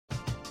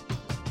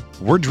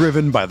We're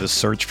driven by the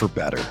search for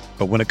better.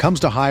 But when it comes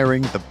to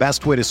hiring, the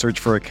best way to search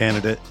for a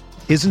candidate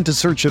isn't to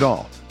search at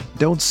all.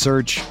 Don't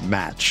search,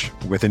 match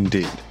with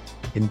Indeed.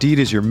 Indeed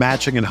is your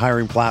matching and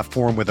hiring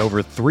platform with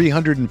over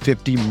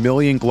 350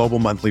 million global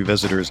monthly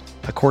visitors,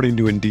 according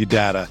to Indeed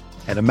data,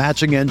 and a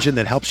matching engine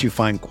that helps you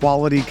find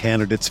quality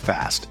candidates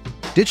fast.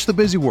 Ditch the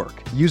busy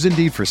work. Use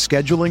Indeed for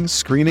scheduling,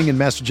 screening, and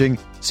messaging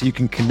so you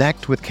can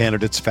connect with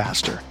candidates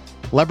faster.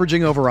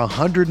 Leveraging over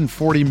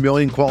 140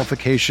 million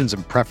qualifications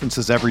and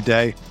preferences every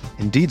day,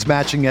 Indeed's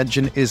matching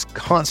engine is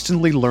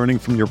constantly learning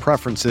from your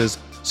preferences,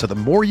 so the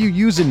more you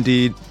use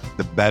Indeed,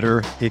 the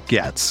better it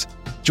gets.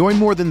 Join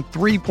more than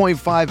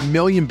 3.5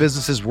 million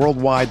businesses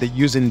worldwide that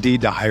use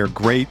Indeed to hire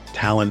great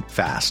talent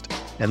fast.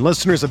 And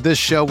listeners of this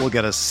show will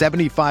get a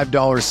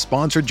 $75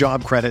 sponsored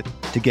job credit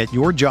to get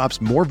your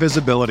jobs more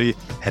visibility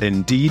at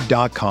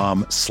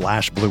Indeed.com/Blue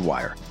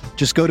Wire.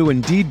 Just go to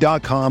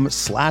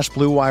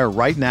Indeed.com/Blue Wire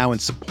right now and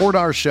support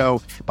our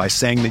show by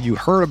saying that you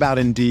heard about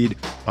Indeed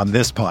on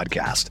this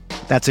podcast.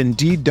 That's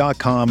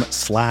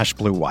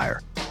Indeed.com/Blue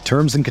Wire.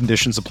 Terms and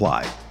conditions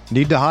apply.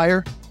 Need to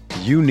hire?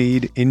 You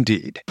need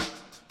Indeed.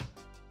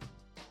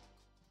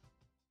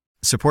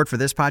 Support for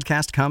this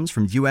podcast comes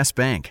from U.S.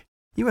 Bank.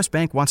 U.S.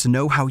 Bank wants to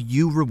know how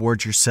you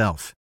reward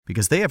yourself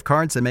because they have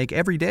cards that make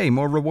every day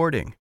more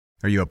rewarding.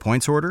 Are you a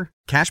points hoarder,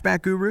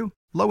 cashback guru,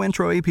 low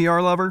intro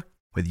APR lover?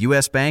 With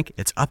U.S. Bank,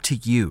 it's up to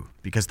you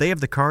because they have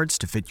the cards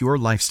to fit your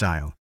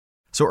lifestyle.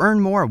 So earn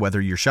more whether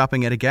you're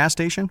shopping at a gas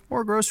station or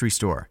a grocery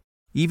store,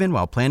 even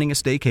while planning a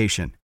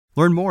staycation.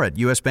 Learn more at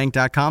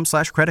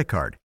usbank.com/credit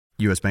card.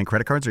 U.S. Bank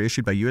credit cards are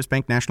issued by U.S.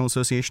 Bank National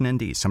Association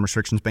ND. Some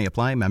restrictions may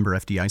apply. Member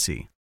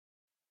FDIC.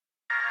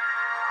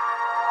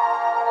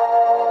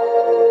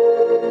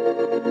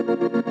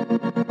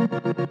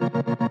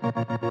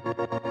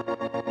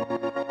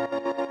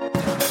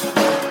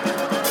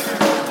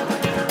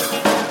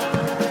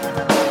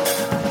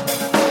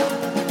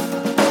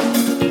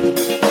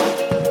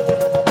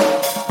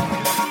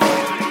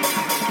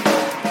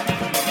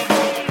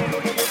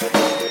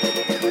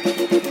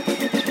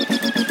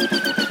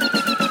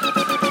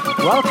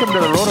 Welcome to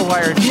the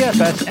RotoWire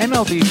DFS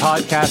MLB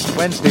Podcast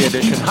Wednesday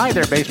edition. Hi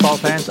there, baseball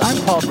fans. I'm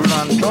Paul Bruno.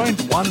 I'm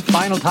joined one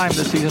final time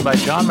this season by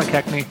John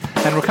McKechnie,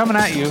 and we're coming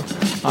at you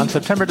on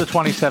September the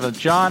 27th.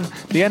 John,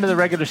 the end of the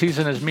regular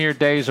season is mere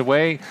days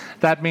away.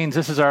 That means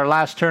this is our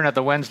last turn at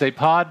the Wednesday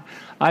pod.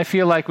 I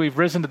feel like we've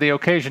risen to the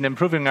occasion,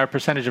 improving our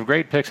percentage of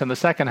great picks in the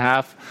second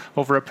half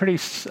over a pretty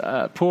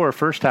poor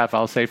first half,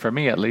 I'll say, for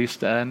me at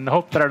least, and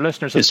hope that our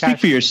listeners have speak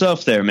for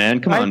yourself there, man.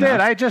 Come on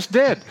now. I just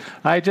did.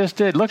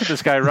 Look at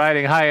this guy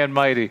riding high and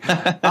mighty.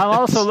 I'm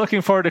also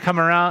looking forward to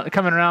coming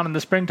around in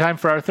the springtime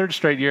for our third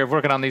straight year of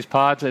working on these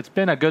pods. It's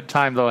been a good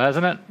time, though,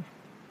 hasn't it?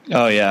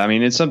 Oh, yeah. I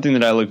mean, it's something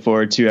that I look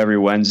forward to every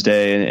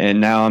Wednesday.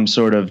 And now I'm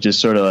sort of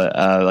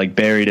like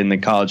buried in the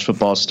college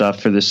football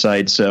stuff for the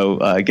site. So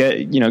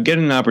getting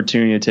an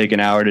opportunity to take an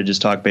hour to just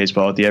talk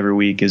baseball with you every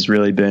week has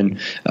really been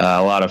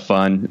a lot of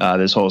fun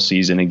this whole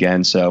season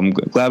again. So I'm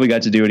glad we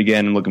got to do it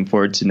again and looking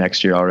forward to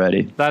next year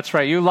already. That's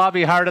right. You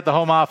lobby hard at the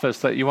home office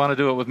that you want to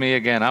do it with me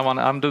again.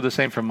 I'm do the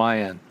same from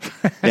my end.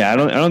 Yeah, I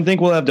don't think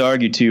we'll have to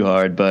argue too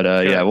hard, but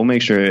yeah, we'll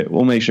make sure it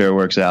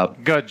works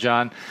out. Good,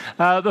 John.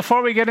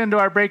 Before we get into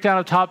our breakdown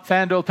of top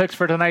FanDuel picks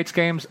for tonight's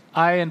games,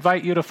 I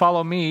invite you to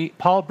follow me,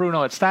 Paul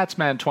Bruno, at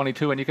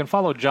Statsman22, and you can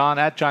follow John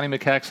at Johnny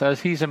McKex.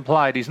 As he's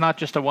implied, he's not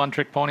just a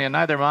one-trick pony, and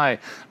neither am I.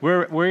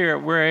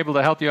 We're able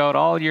to help you out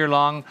all year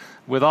long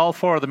with all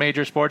four of the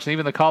major sports and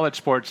even the college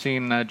sports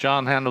scene.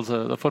 John handles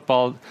the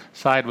football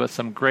side with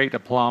some great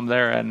aplomb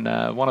there, and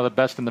one of the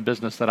best in the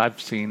business that I've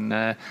seen.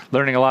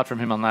 Learning a lot from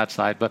him on that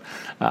side, but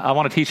I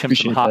want to teach him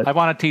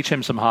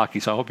some hockey.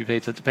 So I hope he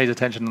pays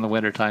attention in the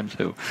winter time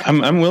too.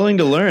 I'm willing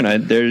to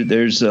learn.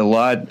 There's a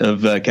lot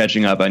of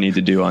catching up I need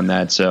to do on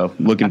that. So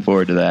looking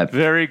forward to that.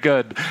 Very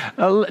good,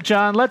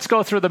 John. Let's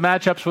go through the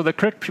matchups with a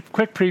quick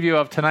preview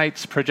of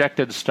tonight's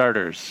projected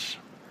starters.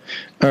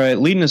 All right,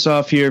 leading us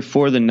off here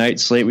for the night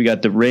slate, we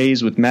got the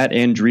Rays with Matt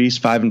Andriese,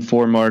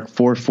 5-4 mark,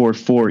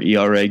 4.44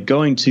 ERA,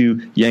 going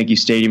to Yankee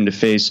Stadium to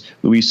face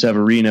Luis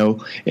Severino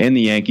and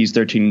the Yankees,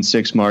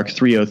 13-6 mark,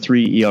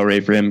 3.03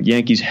 ERA for him.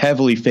 Yankees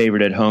heavily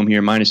favored at home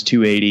here, minus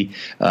 280.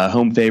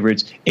 Home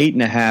favorites,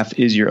 8.5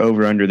 is your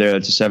over-under there.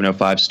 That's a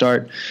 7.05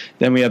 start.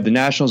 Then we have the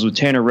Nationals with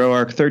Tanner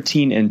Roark,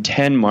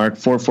 13-10 mark,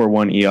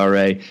 4.41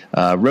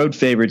 ERA. Road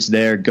favorites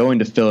there, going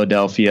to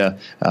Philadelphia,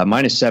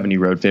 minus 70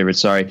 road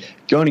favorites,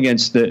 going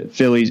against the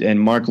Phillies and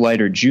Mark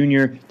Leiter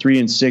Jr.,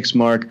 3-6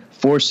 mark,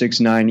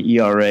 4.69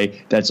 ERA.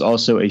 That's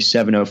also a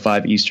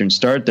 7.05 Eastern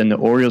start. Then the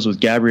Orioles with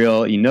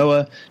Gabriel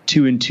Ynoa,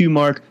 2-2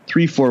 mark,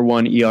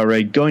 3.41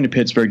 ERA, going to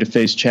Pittsburgh to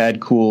face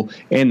Chad Kuhl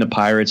and the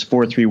Pirates,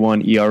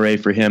 4.31 ERA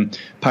for him.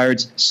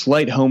 Pirates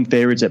slight home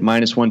favorites at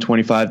minus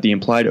 125. The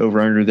implied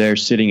over-under there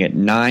sitting at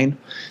 9.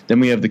 Then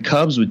we have the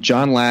Cubs with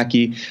John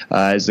Lackey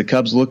as the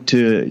Cubs look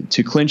to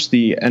clinch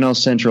the NL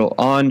Central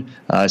on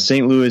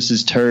St.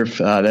 Louis's turf.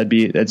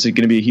 That's going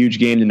to be a huge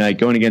game tonight,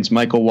 going against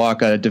Michael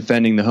Wacha,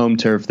 defending the home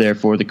turf there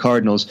for the Cardinals.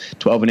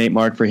 12-8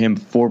 mark for him,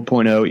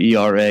 4.0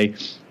 ERA.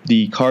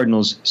 the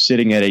Cardinals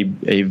sitting at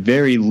a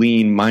very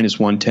lean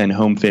 -110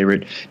 home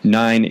favorite.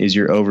 9 is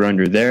your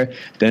over-under there.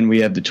 Then we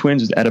have the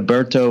Twins with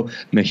Adalberto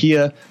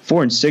Mejia,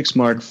 4-6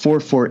 mark,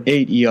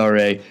 4.48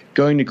 ERA,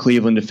 going to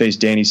Cleveland to face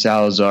Danny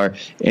Salazar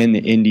and the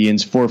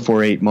Indians,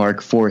 4.48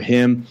 mark for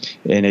him.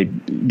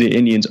 And the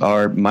Indians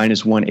are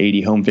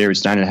 -180 home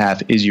favorites,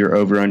 9.5 is your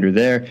over-under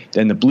there.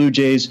 Then the Blue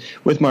Jays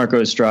with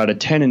Marco Estrada,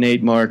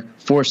 10-8 mark,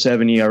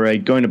 4.7 ERA,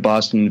 going to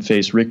Boston to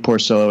face Rick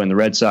Porcello and the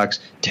Red Sox,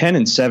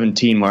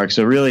 10-17 mark.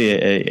 So really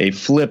a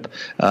flip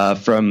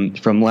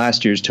from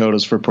last year's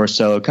totals for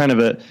Porcello. Kind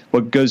of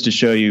what goes to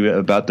show you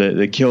about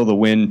the kill the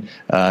win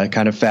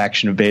kind of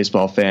faction of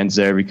baseball fans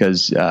there,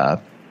 because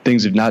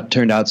things have not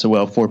turned out so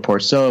well for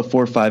Porcello.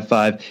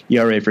 4.55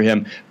 ERA for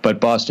him, but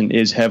Boston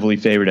is heavily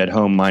favored at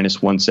home,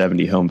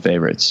 -170 home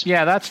favorites.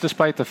 Yeah, that's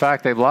despite the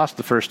fact they've lost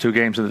the first 2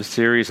 games of the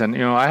series. And,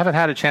 I haven't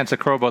had a chance to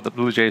crow about the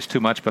Blue Jays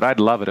too much, but I'd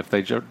love it if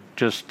they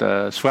just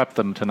swept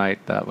them tonight.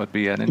 That would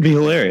be It'd be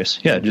hilarious.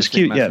 Yeah, just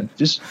cute. Yeah,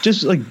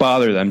 just like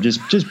bother them.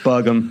 Just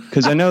bug them,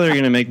 because I know they're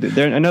going to make.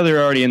 I know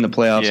they're already in the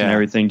playoffs and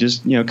everything.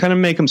 Just kind of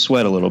make them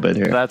sweat a little bit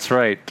here. That's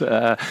right.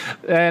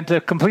 And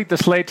to complete the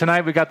slate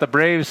tonight, we got the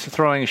Braves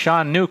throwing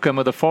Sean Newcomb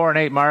with a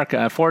 4-8 mark,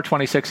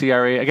 4.26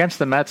 ERA against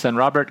the Mets, and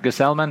Robert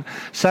Gesellman.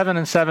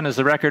 7-7 is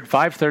the record.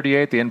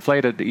 5.38 the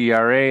inflated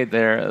ERA.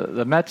 There,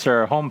 the Mets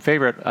are home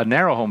favorite, a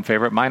narrow home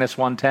favorite,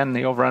 -110.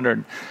 The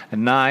over/under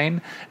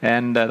 9,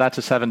 and that's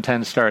a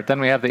 7-10 start. Then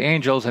we have the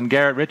Angels and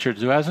Garrett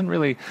Richards, who hasn't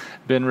really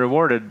been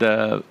rewarded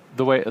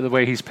the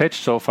way he's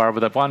pitched so far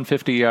with a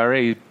 1.50 ERA.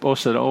 He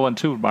posted an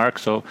 0-2 mark.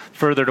 So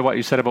further to what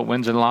you said about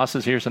wins and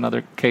losses, here's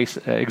another case,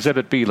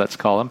 Exhibit B, let's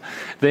call him.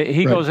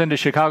 He goes into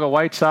Chicago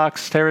White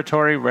Sox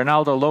territory.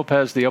 Reynaldo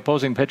Lopez, the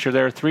opposing pitcher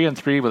there,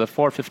 3-3 with a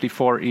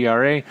 4.54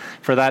 ERA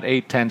for that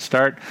 8-10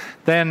 start.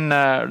 Then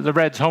the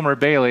Reds' Homer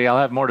Bailey. I'll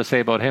have more to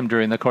say about him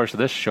during the course of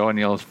this show, and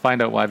you'll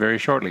find out why very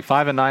shortly.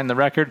 5-9 the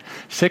record,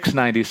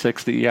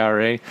 6.96 the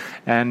ERA,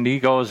 and he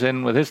goes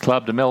in with his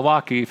club to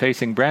Milwaukee,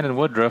 facing Brandon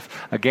Woodruff,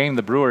 a game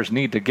the Brewers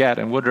need to get,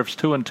 and Woodruff's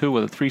 2-2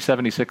 with a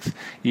 3.76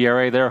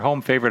 ERA. They're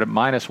home favorite at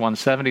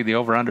 -170. The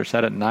over/under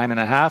set at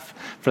 9.5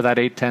 for that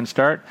 8-10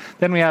 start.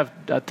 Then we have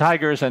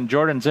Tigers and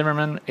Jordan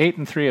Zimmerman.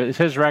 8-3 is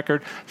his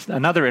record.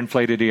 Another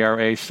inflated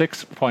ERA,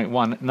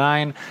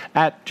 6.19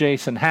 at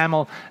Jason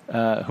Hamill,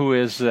 who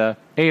is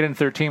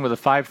 8-13 with a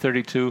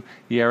 5.32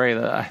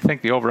 ERA. I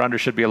think the over/under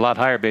should be a lot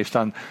higher based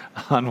on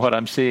what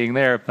I'm seeing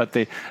there. But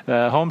the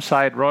home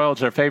side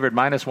Royals are favored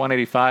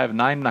 -185,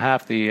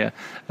 9.5 the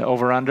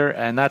over/under,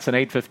 and that's an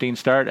 8.15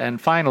 start.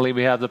 And finally,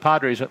 we have the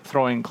Padres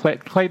throwing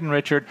Clayton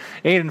Richard,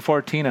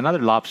 8-14, another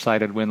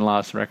lopsided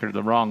win-loss record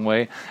the wrong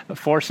way.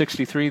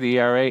 4.63 the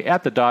ERA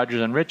at the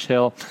Dodgers, and Rich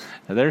Hill,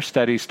 their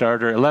steady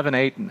starter,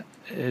 11-8.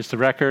 Is the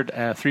record,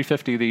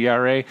 3.50 the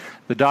ERA.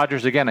 The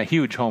Dodgers, again, a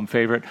huge home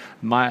favorite,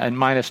 and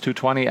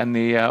 -220, and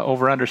the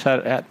over-under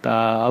set at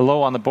a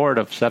low on the board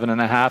of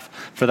 7.5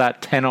 for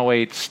that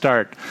 10:08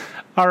 start.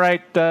 All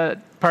right,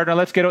 partner,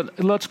 let's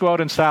go out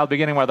in style,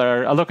 beginning with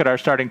a look at our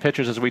starting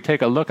pitchers as we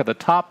take a look at the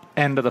top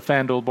end of the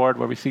FanDuel board,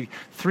 where we see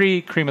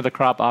 3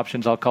 cream-of-the-crop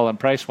options, I'll call them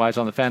price-wise,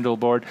 on the FanDuel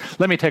board.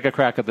 Let me take a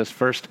crack at this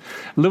first.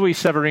 Luis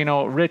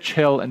Severino, Rich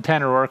Hill, and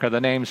Tanner Roark are the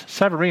names.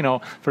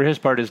 Severino, for his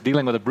part, is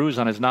dealing with a bruise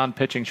on his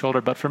non-pitching shoulder,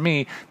 but for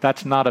me,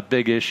 that's not a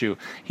big issue.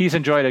 He's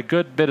enjoyed a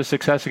good bit of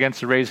success against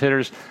the Rays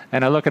hitters,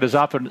 and I look at his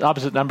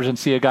opposite numbers and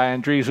see a guy,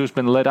 Andres, who's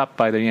been lit up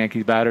by the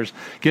Yankees batters,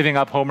 giving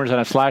up homers and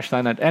a slash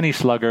line that any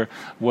slugger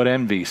would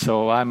envy.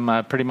 So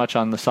I'm pretty much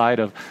on the side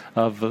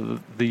of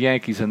the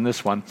Yankees in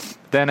this one.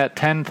 Then at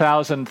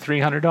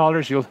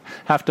 $10,300, you'll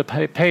have to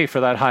pay for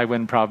that high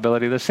win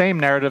probability. The same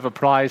narrative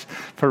applies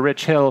for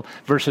Rich Hill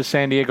versus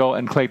San Diego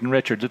and Clayton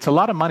Richards. It's a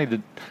lot of money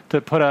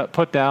to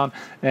put down,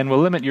 and will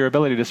limit your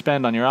ability to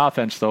spend on your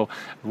offense, though.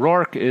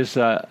 Roark is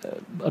a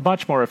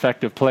much more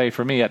effective play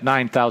for me at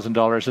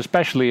 $9,000,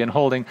 especially in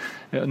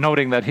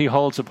noting that he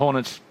holds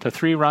opponents to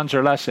 3 runs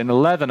or less in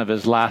 11 of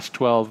his last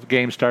 12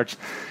 game starts.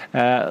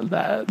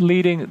 That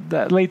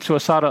leads to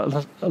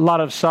a lot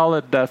of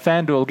solid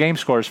FanDuel game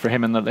scores for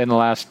him in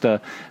the last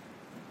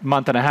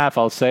month and a half,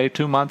 I'll say.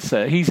 2 months.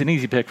 He's an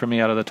easy pick for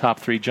me out of the top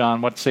 3.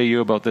 John, what say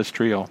you about this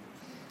trio?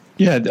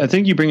 Yeah, I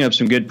think you bring up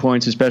some good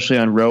points, especially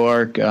on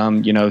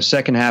Roark.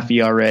 Second half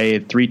ERA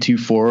at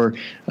 3.24.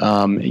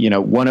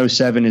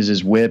 107 is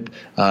his whip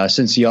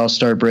since the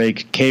All-Star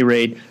break. K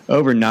rate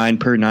over 9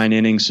 per 9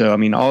 innings. So,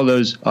 all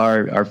those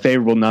are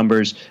favorable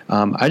numbers.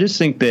 I just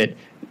think that,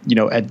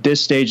 at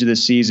this stage of the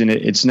season,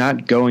 it's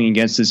not going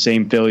against the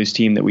same Phillies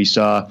team that we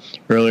saw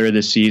earlier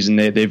this season.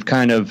 They've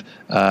kind of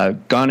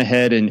gone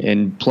ahead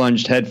and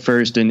plunged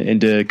headfirst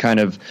into kind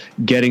of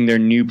getting their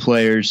new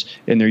players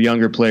and their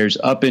younger players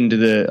up into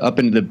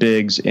the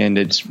bigs, and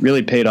it's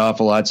really paid off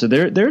a lot. So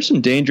there's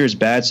some dangerous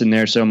bats in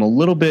there. So I'm a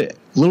little bit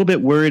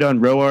worried on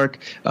Roark,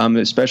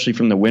 especially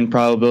from the win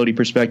probability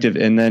perspective.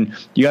 And then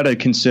you got to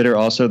consider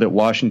also that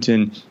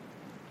Washington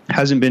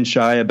hasn't been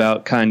shy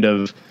about kind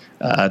of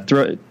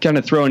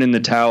throwing in the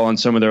towel on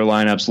some of their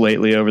lineups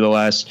lately over the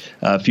last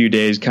few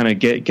days, kind of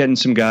getting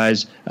some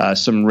guys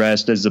some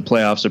rest as the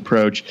playoffs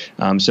approach.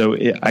 So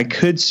I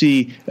could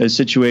see a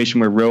situation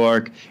where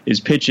Roark is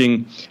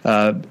pitching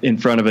in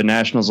front of a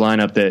Nationals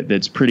lineup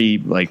that's pretty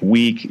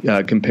weak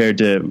compared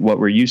to what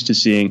we're used to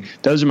seeing.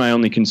 Those are my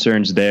only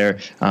concerns there.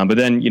 But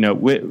then,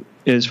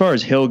 as far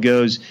as Hill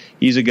goes,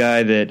 he's a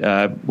guy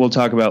that we'll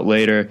talk about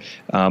later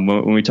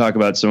when we talk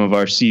about some of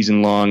our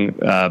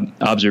season-long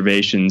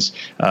observations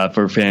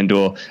for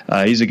FanDuel.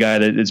 He's a guy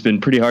that it's been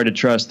pretty hard to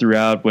trust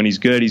throughout. When he's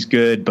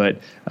good, but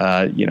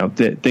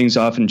things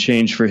often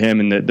change for him,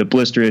 and the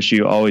blister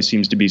issue always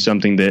seems to be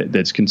something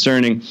that's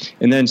concerning.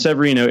 And then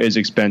Severino is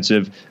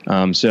expensive,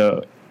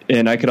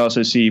 and I could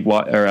also see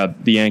the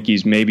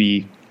Yankees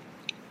maybe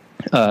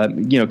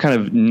kind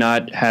of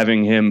not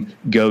having him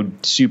go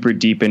super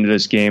deep into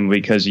this game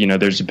because,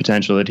 there's a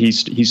potential that he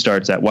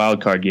starts that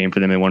wild card game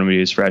for them. They want him to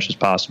be as fresh as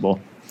possible.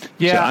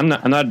 Yeah, so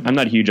I'm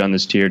not huge on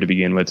this tier to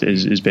begin with.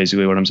 Is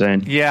basically what I'm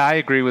saying. Yeah, I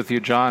agree with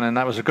you, John, and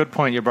that was a good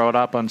point you brought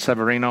up on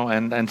Severino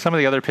and some of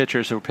the other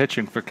pitchers who are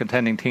pitching for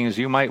contending teams.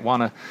 You might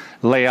want to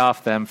lay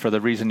off them for the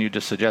reason you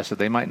just suggested.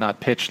 They might not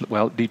pitch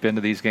well deep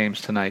into these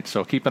games tonight,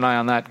 so keep an eye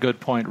on that. Good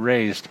point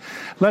raised.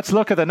 Let's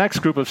look at the next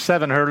group of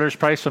 7 hurlers,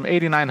 priced from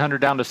 $8,900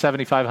 down to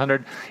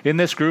 $7,500. In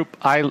this group,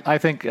 I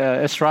think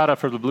Estrada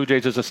for the Blue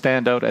Jays is a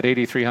standout at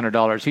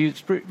 $8,300.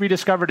 He's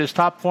rediscovered his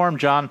top form,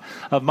 John,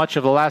 of much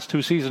of the last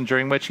 2 seasons,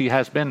 during which he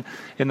has been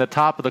in the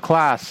top of the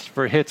class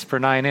for hits per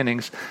 9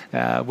 innings,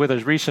 with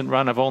his recent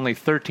run of only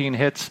 13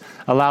 hits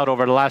allowed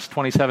over the last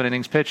 27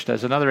 innings pitched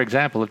as another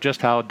example of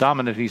just how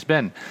dominant he's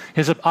been.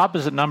 His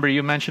opposite number,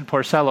 you mentioned,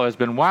 Porcello, has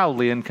been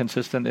wildly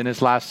inconsistent in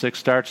his last 6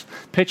 starts,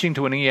 pitching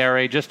to an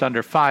ERA just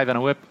under 5 and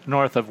a whip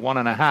north of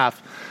 1.5.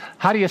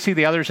 How do you see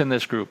the others in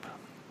this group?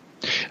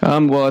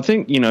 Well, I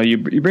think, you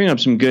bring up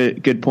some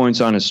good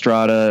points on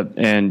Estrada,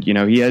 and,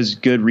 he has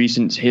good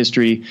recent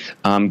history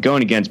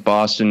going against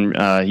Boston.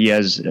 He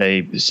has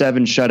a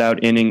 7 shutout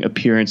inning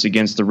appearance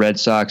against the Red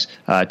Sox,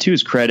 to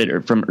his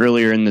credit, from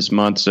earlier in this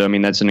month. So,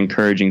 that's an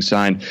encouraging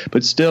sign.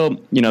 But still,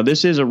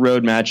 this is a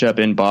road matchup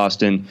in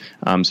Boston,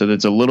 so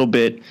that's a little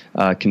bit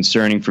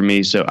concerning for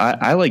me. So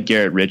I like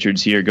Garrett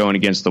Richards here going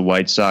against the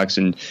White Sox,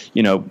 and,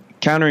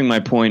 countering my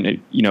point,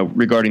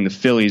 regarding the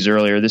Phillies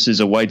earlier, this is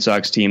a White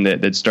Sox team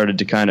that started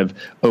to kind of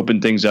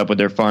open things up with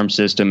their farm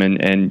system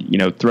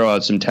and throw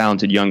out some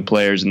talented young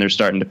players, and they're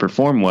starting to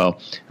perform well.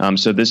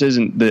 So this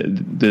isn't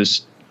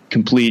this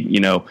complete,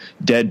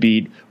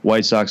 deadbeat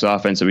White Sox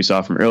offense that we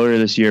saw from earlier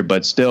this year,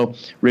 but still,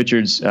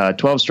 Richards, 12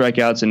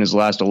 strikeouts in his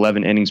last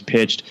 11 innings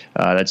pitched.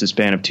 That's a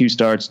span of 2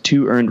 starts,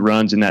 2 earned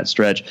runs in that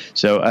stretch.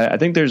 So I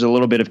think there's a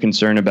little bit of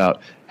concern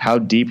about how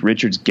deep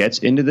Richards gets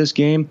into this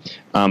game.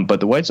 But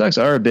the White Sox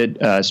are a bit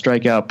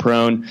strikeout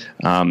prone,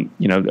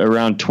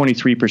 around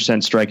 23%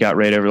 strikeout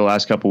rate over the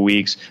last couple of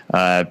weeks,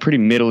 pretty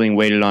middling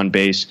weighted on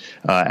base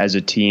as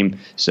a team.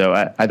 So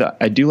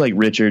I do like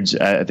Richards.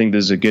 I think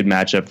this is a good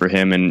matchup for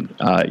him. And,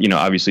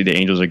 obviously the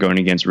Angels are going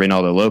against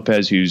Reynaldo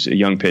Lopez, who's a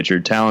young pitcher,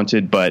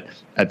 talented, but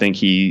I think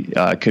he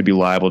could be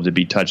liable to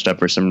be touched up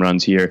for some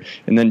runs here.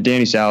 And then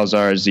Danny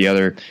Salazar is the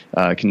other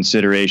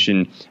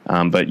consideration.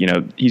 But,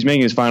 he's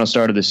making his final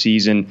start of the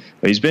season.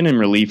 But he's been in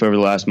relief over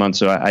the last month,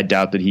 so I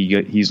doubt that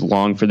he's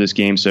long for this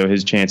game. So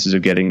his chances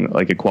of getting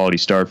a quality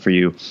start for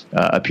you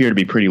appear to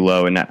be pretty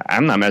low. And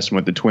I'm not messing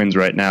with the Twins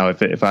right now.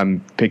 If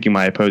I'm picking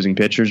my opposing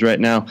pitchers right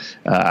now,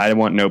 I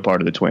want no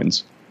part of the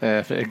Twins.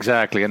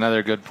 Exactly.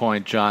 Another good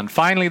point, John.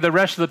 Finally, the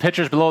rest of the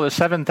pitchers below the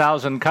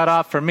 7,000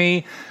 cutoff. For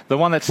me, the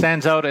one that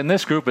stands out in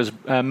this group is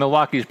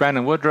Milwaukee's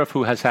Brandon Woodruff,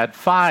 who has had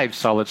 5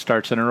 solid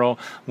starts in a row,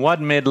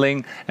 1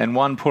 middling and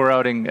 1 poor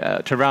outing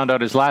to round out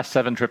his last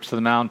 7 trips to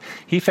the mound.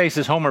 He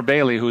faces Homer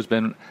Bailey, who's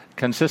been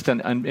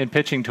consistent in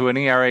pitching to an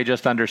ERA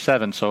just under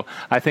 7. So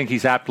I think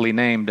he's aptly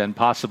named, and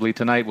possibly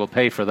tonight will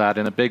pay for that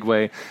in a big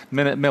way.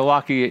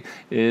 Milwaukee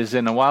is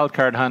in a wild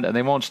card hunt, and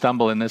they won't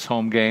stumble in this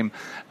home game.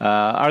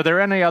 Are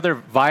there any other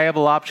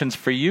viable options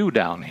for you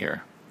down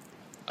here?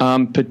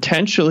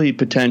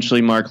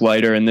 Potentially Mark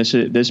Leiter, and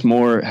this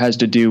more has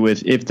to do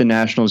with if the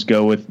Nationals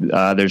go with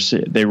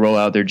they roll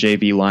out their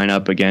JV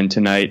lineup again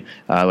tonight,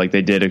 like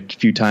they did a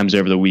few times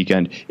over the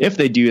weekend. If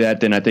they do that,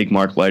 then I think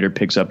Mark Leiter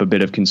picks up a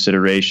bit of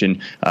consideration.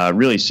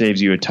 Really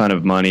saves you a ton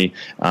of money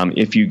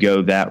if you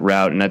go that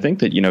route. And I think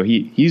that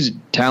he's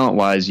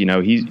talent-wise,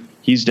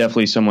 he's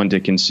definitely someone to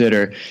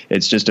consider.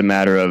 It's just a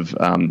matter of,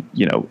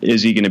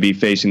 is he going to be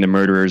facing the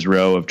murderer's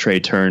row of Trey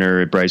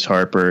Turner, Bryce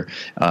Harper,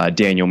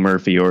 Daniel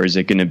Murphy, or is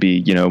it going to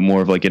be,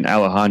 more of like an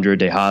Alejandro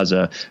De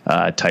Haza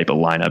type of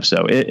lineup?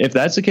 So if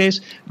that's the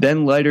case,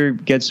 then Leiter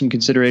gets some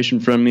consideration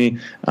from me.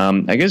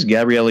 I guess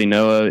Gabriel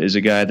Noah is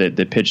a guy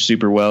that pitched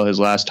super well his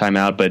last time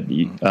out, but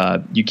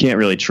you can't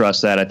really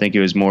trust that. I think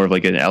it was more of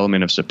like an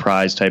element of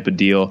surprise type of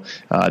deal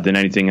than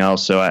anything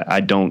else. So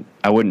I don't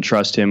I wouldn't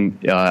trust him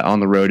on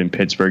the road in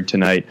Pittsburgh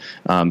tonight.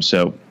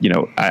 So,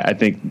 I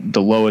think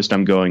the lowest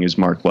I'm going is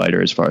Mark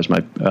Leiter as far as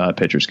my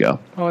pitchers go.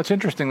 Well, it's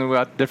interesting that we've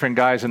got different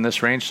guys in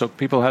this range, so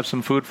people have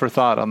some food for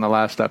thought on the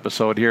last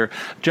episode here.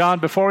 John,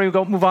 before we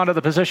move on to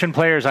the position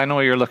players, I know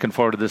you're looking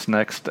forward to this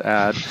next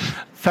ad.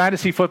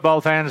 Fantasy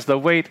football fans, the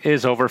wait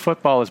is over.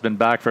 Football has been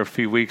back for a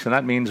few weeks, and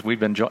that means we've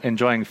been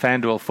enjoying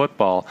FanDuel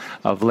football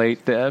of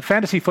late.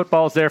 Fantasy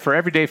football is there for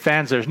everyday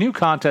fans. There's new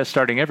contests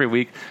starting every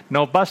week.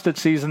 No busted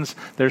seasons.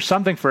 There's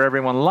something for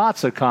everyone.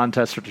 Lots of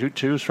contests to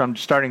choose from,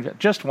 starting at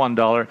just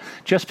 $1.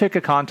 Just pick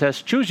a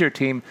contest, choose your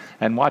team,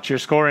 and watch your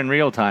score in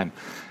real time.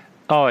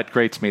 Oh, it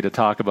grates me to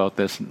talk about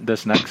this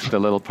next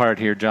little part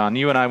here, John.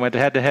 You and I went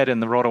head-to-head in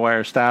the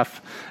RotoWire staff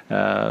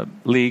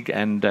league,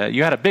 and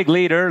you had a big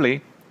lead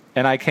early,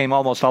 and I came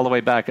almost all the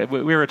way back.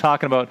 We were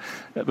talking about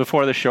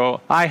before the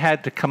show, I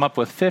had to come up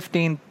with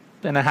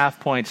 15.5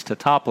 points to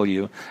topple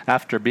you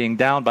after being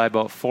down by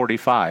about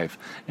 45.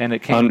 And it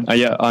came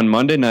on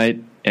Monday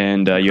night,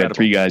 and you had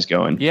 3 guys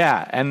going.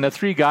 Yeah, and the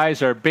 3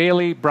 guys are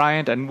Bailey,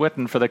 Bryant, and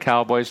Witten for the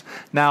Cowboys.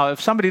 Now,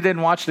 if somebody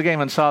didn't watch the game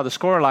and saw the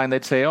scoreline,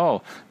 they'd say,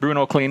 oh,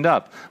 Bruno cleaned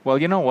up. Well,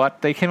 you know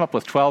what? They came up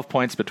with 12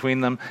 points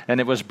between them, and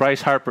it was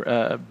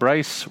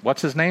Bryce,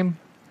 what's his name?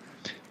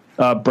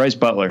 Bryce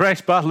Butler.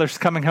 Bryce Butler's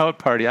coming out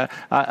party.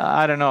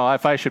 I don't know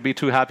if I should be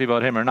too happy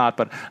about him or not,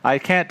 but I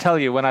can't tell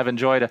you when I've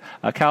enjoyed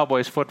a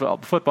Cowboys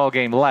football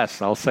game less.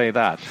 I'll say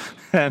that.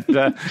 And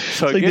so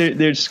it's like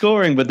they're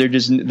scoring, but they're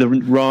just the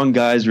wrong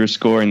guys were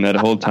scoring that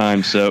whole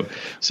time. So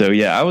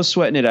yeah, I was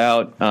sweating it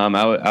out.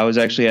 I was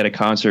actually at a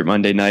concert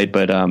Monday night,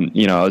 but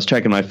I was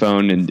checking my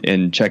phone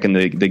and checking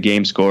the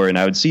game score, and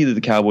I would see that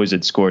the Cowboys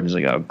had scored, and I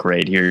was like, oh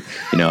great, here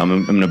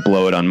I'm going to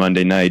blow it on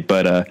Monday night.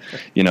 But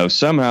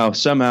somehow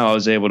I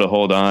was able to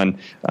hold on.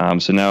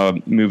 So now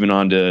I'm moving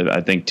on to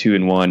I think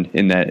 2-1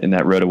 in that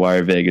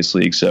RotoWire Vegas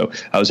league. So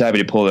I was happy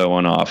to pull that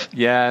one off.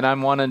 Yeah, and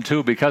I'm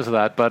 1-2 because of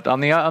that. But on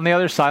the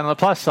other side, on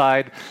the plus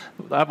side,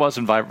 that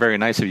wasn't very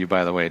nice of you,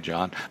 by the way,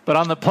 John. But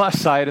on the plus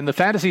side, in the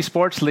Fantasy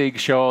Sports League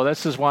show,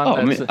 this is one.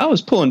 I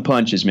was pulling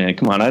punches, man.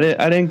 Come on, I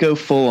didn't go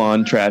full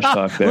on trash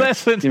talk there.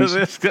 Listen to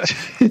this.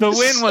 The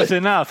win was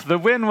enough. The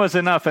win was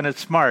enough, and it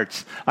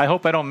smarts. I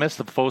hope I don't miss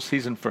the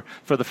postseason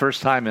for the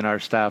first time in our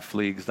staff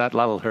leagues.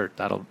 That'll hurt.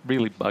 That'll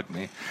really bug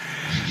me.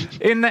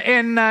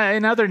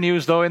 In other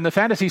news, though, in the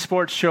Fantasy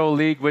Sports Show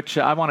League, which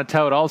I want to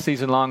tout all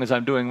season long as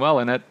I'm doing well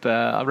in it,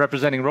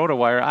 representing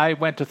RotoWire, I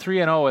went to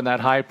 3-0 in that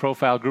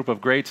high-profile group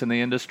of greats in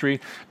the industry.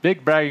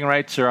 Big bragging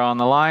rights are on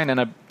the line, and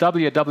a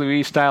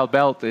WWE-style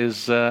belt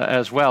is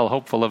as well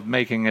hopeful of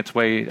making its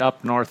way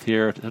up north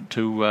here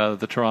to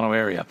the Toronto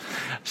area.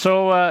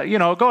 So,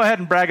 go ahead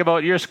and brag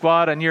about your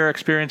squad and your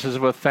experiences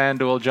with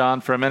FanDuel, John,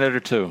 for a minute or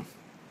two.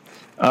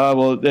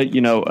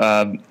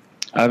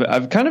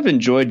 I've kind of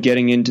enjoyed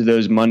getting into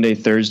those Monday,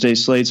 Thursday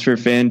slates for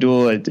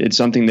FanDuel. It's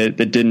something that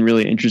didn't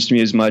really interest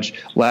me as much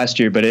last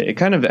year, but it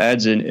kind of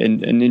adds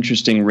an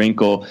interesting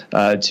wrinkle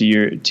to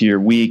your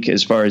week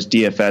as far as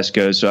DFS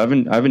goes. So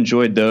I've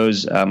enjoyed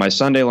those. My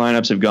Sunday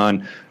lineups have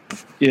gone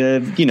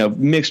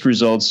mixed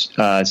results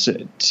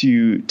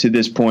to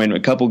this point. A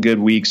couple good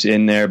weeks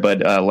in there, but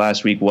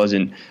last week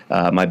wasn't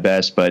my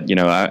best. But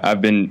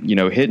I've been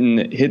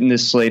hitting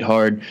this slate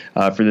hard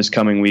for this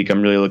coming week.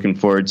 I'm really looking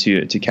forward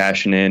to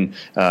cashing in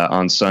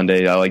on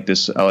Sunday. I like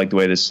this. I like the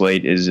way this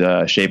slate is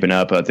shaping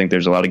up. I think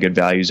there's a lot of good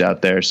values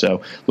out there.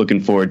 So looking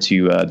forward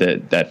to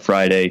that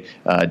Friday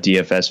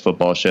DFS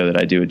football show that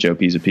I do with Joe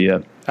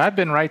Pisapia. I've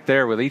been right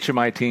there with each of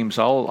my teams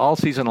all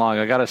season long.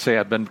 I got to say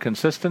I've been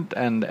consistent,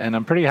 and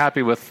I'm pretty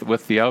happy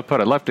with the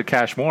output. I'd love to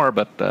cash more,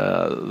 but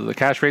the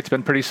cash rate's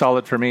been pretty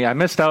solid for me. I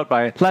missed out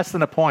by less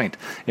than a point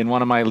in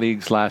one of my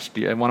leagues last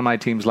year, in one of my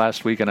teams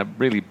last week, and it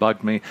really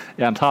bugged me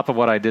on top of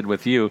what I did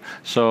with you.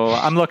 So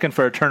I'm looking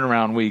for a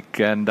turnaround week,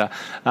 and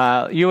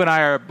you and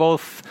I are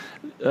both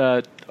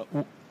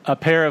a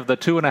pair of the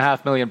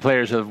 2.5 million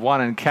players who have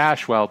won in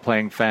cash while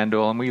playing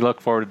FanDuel, and we look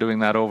forward to doing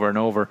that over and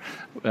over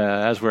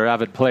as we're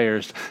avid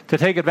players. To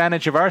take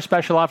advantage of our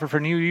special offer for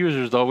new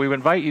users, though, we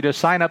invite you to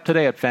sign up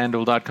today at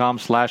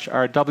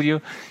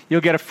FanDuel.com/RW.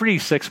 You'll get a free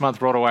 6-month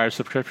RotoWire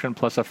subscription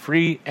plus a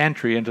free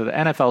entry into the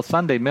NFL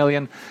Sunday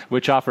Million,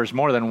 which offers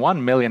more than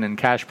 $1 million in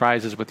cash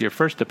prizes with your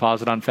first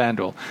deposit on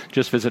FanDuel.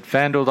 Just visit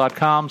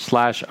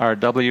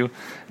FanDuel.com/RW.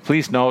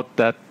 Please note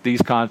that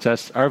these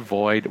contests are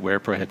void where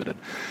prohibited.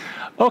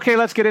 Okay,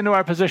 let's get into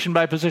our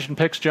position-by-position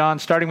picks, John,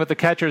 starting with the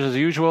catchers as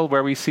usual,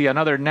 where we see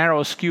another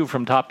narrow skew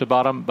from top to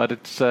bottom, but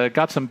it's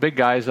got some big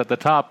guys at the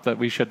top that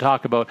we should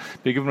talk about,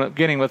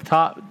 beginning with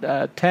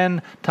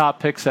 10 top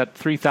picks at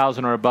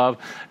 $3,000 or above.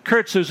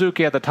 Kurt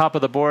Suzuki at the top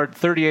of the board,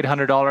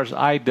 $3,800.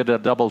 I did a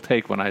double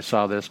take when I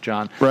saw this,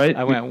 John. Right?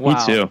 I went, wow. Me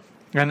too.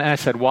 And I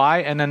said, why?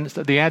 And then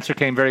the answer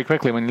came very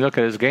quickly when you look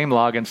at his game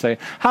log and say,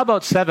 how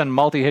about 7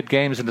 multi-hit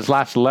games in his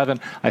last 11?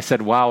 I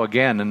said, wow,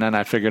 again. And then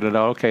I figured it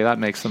out. Okay, that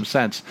makes some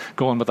sense,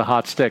 going with a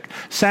hot stick.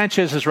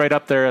 Sanchez is right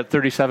up there at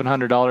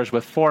 $3,700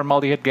 with 4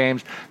 multi-hit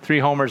games, 3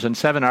 homers, and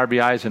 7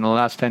 RBIs in the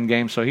last 10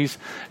 games. So he's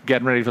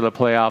getting ready for the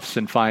playoffs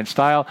in fine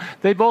style.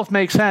 They both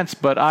make sense,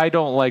 but I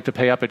don't like to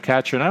pay up at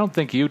catcher, and I don't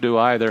think you do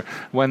either,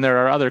 when there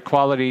are other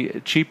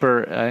quality,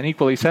 cheaper, and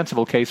equally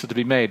sensible cases to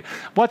be made.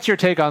 What's your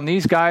take on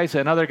these guys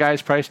and other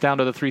guys priced down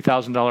to the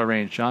 $3,000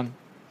 range, John?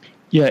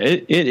 Yeah,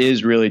 it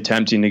is really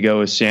tempting to go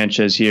with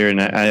Sanchez here,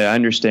 and I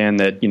understand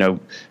that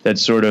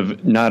that's sort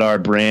of not our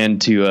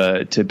brand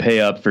to pay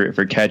up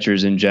for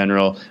catchers in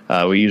general.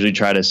 We usually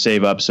try to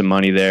save up some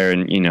money there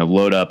and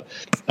load up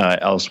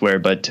elsewhere.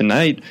 But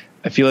tonight,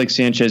 I feel like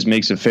Sanchez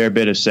makes a fair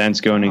bit of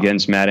sense going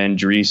against Matt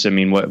Andriese. I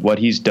mean, what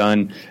he's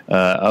done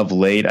of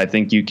late, I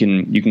think you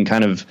can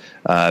kind of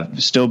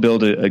still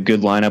build a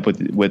good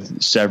lineup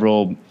with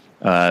several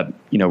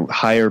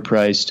higher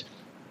priced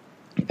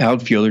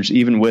outfielders,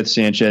 even with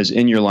Sanchez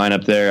in your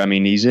lineup there. I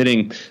mean, he's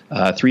hitting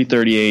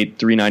 338,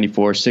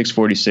 394,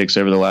 646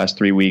 over the last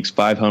 3 weeks,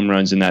 5 home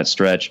runs in that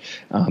stretch.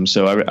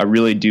 So I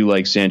really do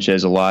like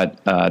Sanchez a lot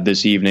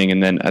this evening.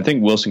 And then I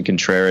think Wilson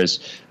Contreras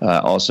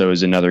also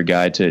is another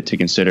guy to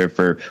consider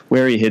for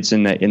where he hits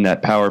in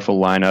that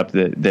powerful lineup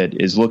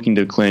that is looking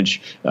to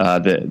clinch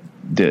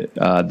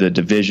the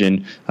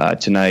division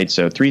tonight.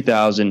 So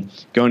 3,000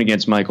 going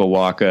against Michael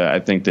Wacha. I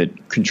think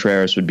that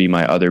Contreras would be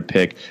my other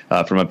pick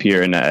from up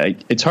here. And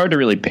it's hard to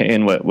really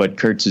pan what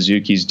Kurt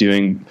Suzuki's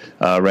doing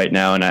right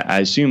now. And I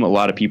assume a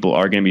lot of people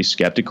are going to be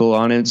skeptical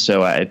on it.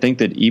 So I think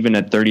that even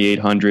at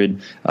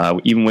 3,800,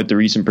 even with the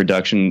recent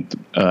production,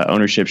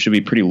 ownership should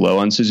be pretty low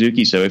on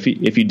Suzuki. So if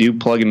you do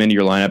plug him into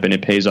your lineup and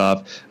it pays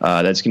off,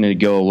 that's going to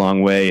go a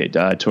long way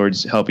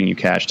towards helping you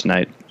cash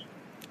tonight.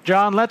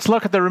 John, let's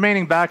look at the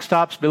remaining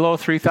backstops below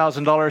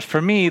 $3,000.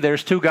 For me,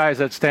 there's 2 guys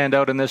that stand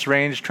out in this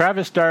range.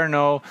 Travis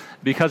d'Arnaud,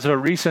 because of a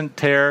recent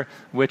tear,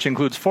 which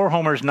includes 4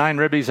 homers, 9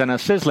 ribbies, and a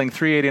sizzling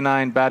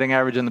 .389 batting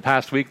average in the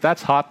past week.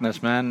 That's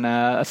hotness, man.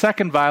 A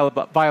second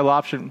viable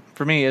option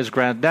for me is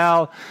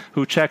Grandal,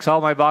 who checks all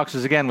my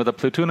boxes again with a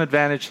platoon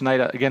advantage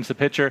tonight against the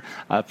pitcher,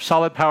 a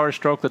solid power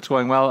stroke that's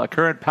going well, a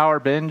current power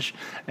binge,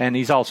 and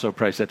he's also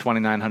priced at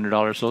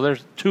 $2,900. So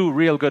there's 2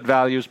 real good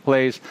values,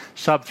 plays,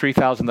 sub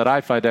 3,000 that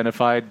I've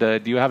identified.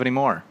 Do you have any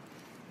more?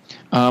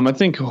 I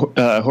think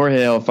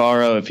Jorge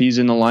Alfaro, if he's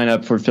in the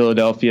lineup for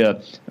Philadelphia,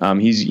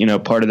 he's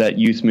part of that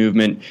youth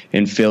movement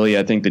in Philly.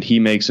 I think that he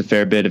makes a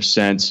fair bit of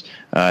sense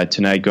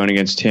tonight going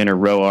against Tanner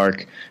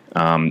Roark.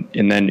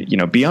 And then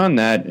beyond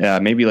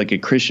that, maybe like a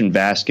Christian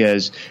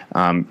Vasquez.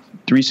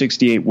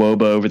 368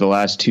 WOBA over the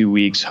last 2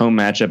 weeks, home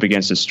matchup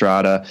against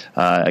Estrada.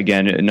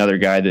 Again, another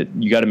guy that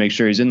you got to make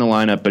sure he's in the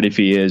lineup, but if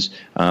he is,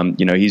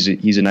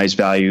 he's a nice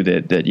value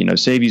that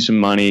save you some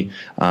money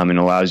and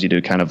allows you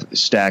to kind of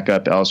stack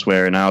up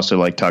elsewhere. And I also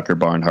like Tucker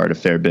Barnhart a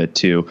fair bit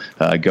too,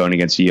 going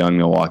against a young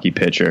Milwaukee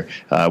pitcher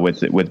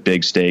with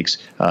big stakes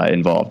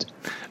involved.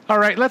 All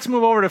right, let's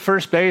move over to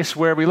first base,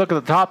 where we look at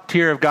the top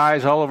tier of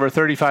guys all over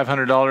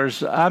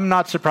 $3,500. I'm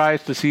not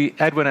surprised to see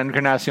Edwin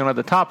Encarnacion at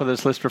the top of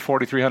this list for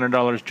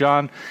 $4,300.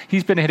 John,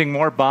 he's been hitting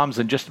more bombs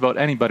than just about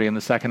anybody in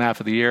the second half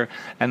of the year,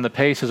 and the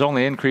pace has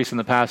only increased in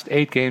the past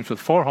 8 games with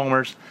 4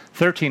 homers,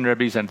 13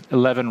 ribbies, and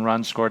 11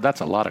 runs scored. That's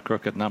a lot of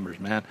crooked numbers,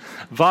 man.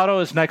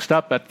 Votto is next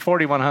up at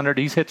 $4,100.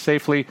 He's hit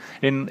safely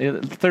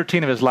in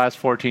 13 of his last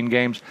 14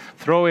 games.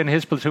 Throw in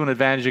his platoon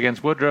advantage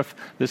against Woodruff.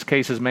 This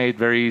case is made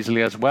very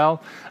easily as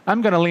well.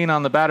 I'm going to lean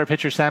on the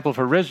batter-pitcher sample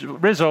for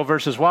Rizzo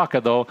versus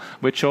Wacha, though,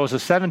 which shows a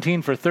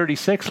 17 for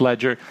 36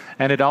 ledger,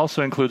 and it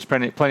also includes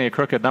plenty of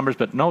crooked numbers.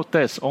 But note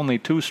this, only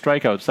 2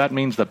 strikeouts. That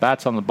means the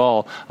bat's on the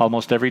ball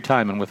almost every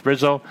time. And with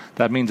Rizzo,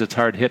 that means it's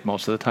hard hit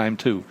most of the time,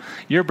 too.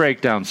 Your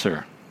breakdown,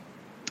 sir.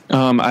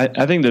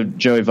 I think that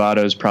Joey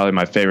Votto is probably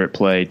my favorite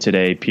play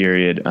today,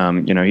 period.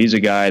 He's a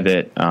guy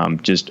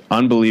that just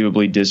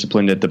unbelievably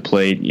disciplined at the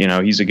plate.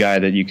 He's a guy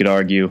that you could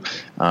argue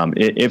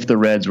if the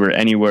Reds were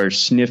anywhere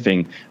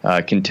sniffing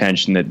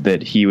contention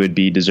that he would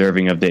be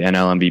deserving of the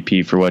NL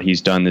MVP for what he's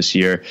done this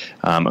year.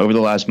 Over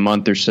the last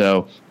month or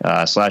so,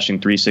 slashing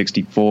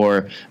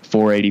 364,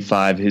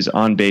 485. His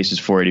on base is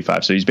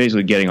 485. So he's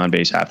basically getting on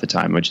base half the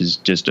time, which is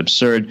just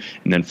absurd.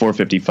 And then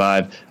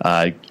 455,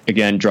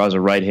 again, draws a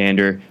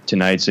right-hander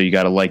tonight. So you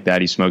got to like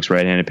that. He smokes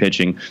right-handed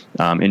pitching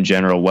in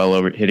general,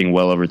 hitting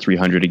well over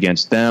 300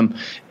 against them.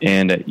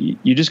 And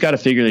you just got to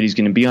figure that he's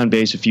going to be on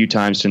base a few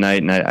times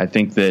tonight. And I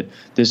think that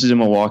this is a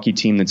Milwaukee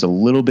team that's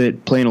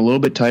playing a little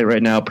bit tight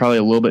right now, probably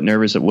a little bit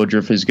nervous that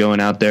Woodruff is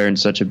going out there in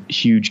such a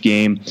huge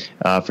game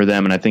for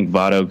them. And I think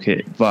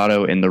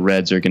Votto and the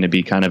Reds are going to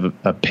be kind of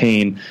a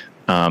pain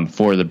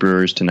for the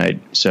Brewers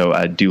tonight. So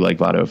I do like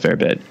Votto a fair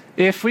bit.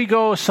 If we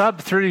go sub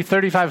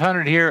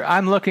 3,500 here,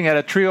 I'm looking at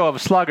a trio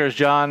of sluggers,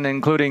 John,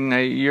 including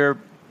your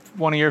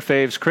one of your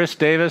faves, Chris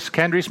Davis,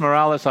 Kendrys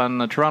Morales on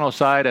the Toronto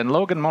side, and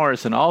Logan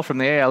Morrison, all from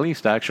the AL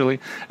East, actually,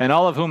 and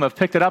all of whom have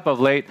picked it up of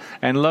late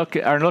and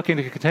are looking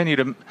to continue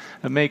to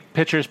make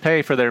pitchers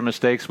pay for their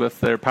mistakes with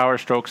their power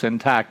strokes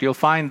intact. You'll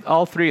find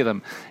all three of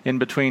them in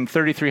between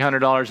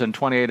 $3,300 and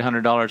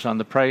 $2,800 on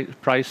the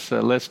price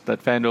list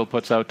that FanDuel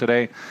puts out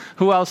today.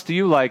 Who else do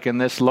you like in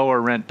this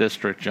lower rent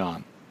district,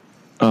 John?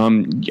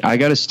 I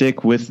got to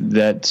stick with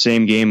that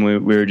same game we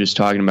were just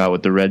talking about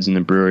with the Reds and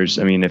the Brewers.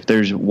 I mean, if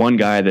there's one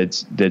guy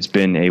that's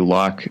been a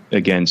lock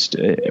against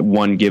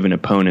one given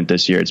opponent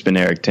this year, it's been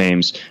Eric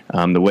Thames.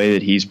 The way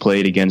that he's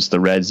played against the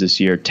Reds this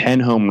year, 10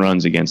 home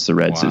runs against the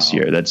Reds this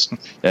year.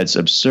 That's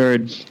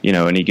absurd,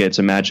 and he gets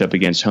a matchup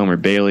against Homer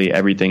Bailey.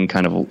 Everything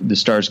the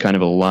stars kind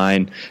of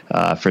align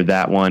for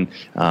that one.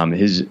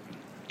 His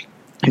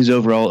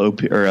overall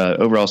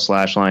overall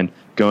slash line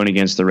going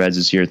against the Reds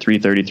this year,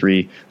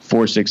 333,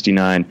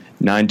 469,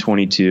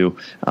 922.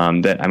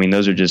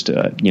 Those are just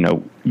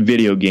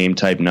video game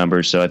type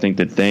numbers. So I think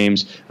that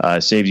Thames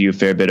saves you a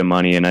fair bit of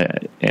money, and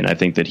I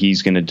think that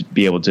he's going to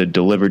be able to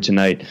deliver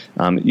tonight.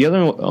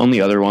 The only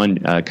other one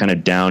kind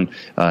of down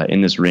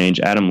in this range,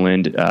 Adam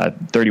Lind,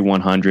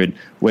 3,100,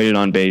 weighted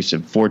on base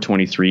of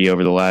 423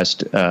 over the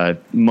last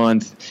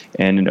month,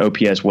 and an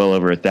OPS well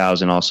over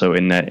 1,000 also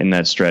in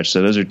that stretch.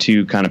 So those are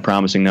two kind of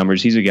promising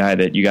numbers. He's a guy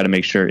that you got to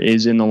make sure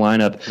is in the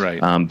lineup. Right.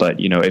 But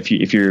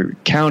if you're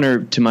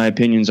counter to my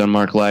opinions on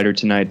Mark Leiter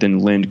tonight, then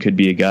Lind could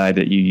be a guy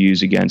that you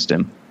use against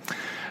him.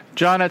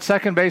 John, at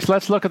second base,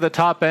 let's look at the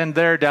top end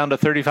there, down to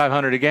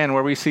 3,500 again,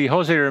 where we see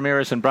Jose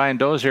Ramirez and Brian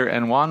Dozier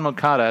and Juan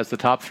Moncada as the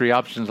top three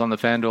options on the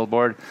FanDuel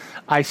board.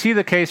 I see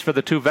the case for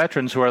the two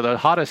veterans who are the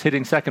hottest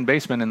hitting second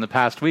basemen in the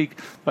past week,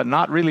 but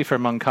not really for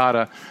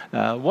Moncada.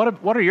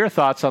 What are your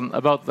thoughts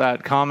about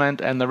that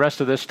comment and the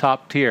rest of this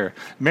top tier?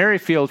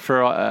 Merrifield,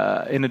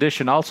 in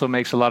addition, also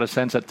makes a lot of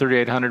sense at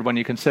 3,800 when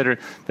you consider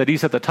that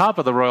he's at the top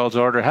of the Royals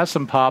order, has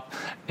some pop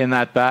in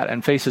that bat,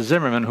 and faces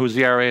Zimmerman, whose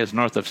ERA is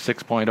north of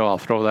 6.0. I'll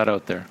throw that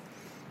out there.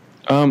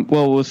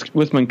 Well,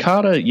 with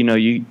Moncada,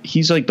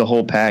 he's like the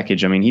whole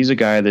package. I mean, he's a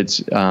guy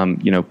that's,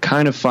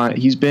 kind of fine.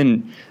 He's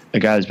been a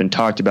guy that's been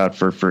talked about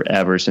for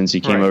forever since he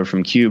came over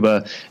from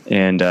Cuba,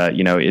 and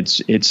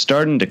it's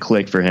starting to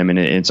click for him, and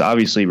it's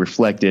obviously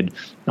reflected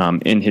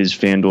in his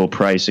FanDuel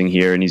pricing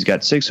here. And he's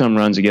got 6 home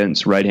runs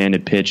against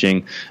right-handed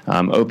pitching,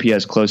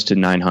 OPS close to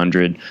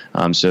 900.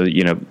 So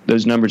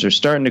those numbers are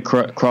starting to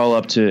crawl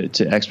up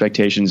to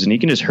expectations, and he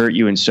can just hurt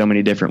you in so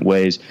many different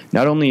ways.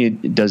 Not only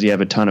does he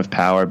have a ton of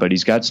power, but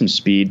he's got some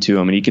speed to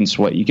him, and he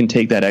can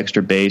take that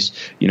extra base.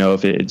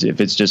 If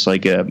it's just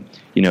like a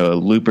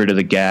looper to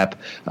the gap,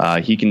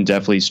 he can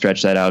definitely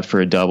stretch that out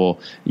for a double,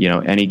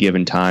 any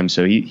given time.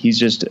 So he's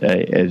just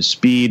a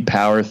speed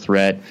power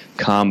threat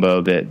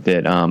combo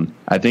that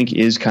I think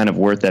is kind of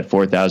worth that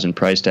 4,000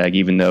 price tag,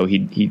 even though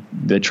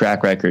the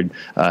track record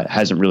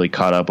hasn't really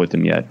caught up with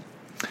him yet.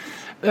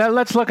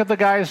 Let's look at the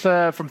guys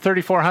from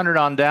 3,400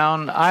 on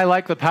down. I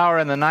like the power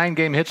and the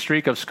 9-game hit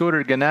streak of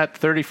Scooter Gennett,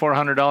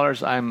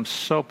 $3,400. I'm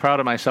so proud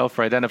of myself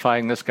for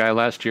identifying this guy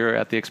last year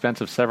at the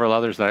expense of several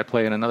others that I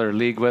play in another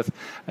league with,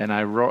 and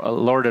I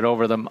lorded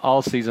over them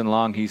all season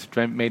long. He's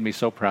made me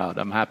so proud.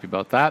 I'm happy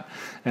about that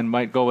and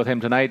might go with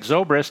him tonight.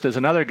 Zobrist is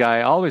another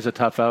guy, always a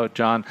tough out,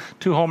 John.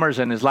 2 homers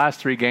in his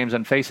last 3 games,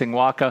 and facing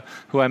Waka,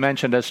 who I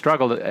mentioned has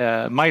struggled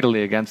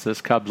mightily against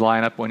this Cubs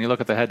lineup when you look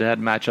at the head-to-head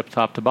matchup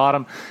top to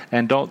bottom.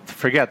 And don't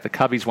forget, the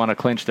Cubbies want to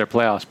clinch their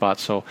playoff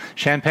spots. So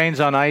Champagne's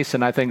on ice,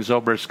 and I think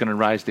Zobrist's going to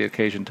rise to the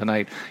occasion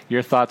tonight.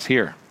 Your thoughts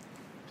here?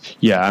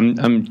 Yeah,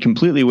 I'm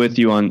completely with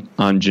you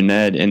on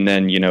Gennett, and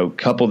then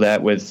couple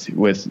that with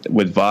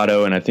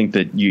Votto, and I think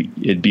that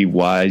it'd be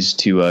wise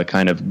to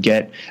kind of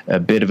get a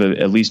bit of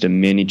at least a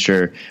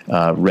miniature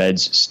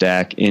Reds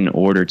stack in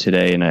order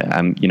today. And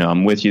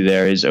I'm with you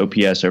there. His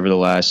OPS over the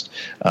last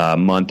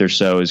month or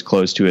so is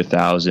close to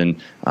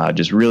 1,000.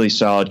 Just really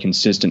solid,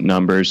 consistent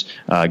numbers.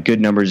 Good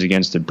numbers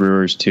against the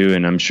Brewers too,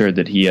 and I'm sure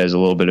that he has a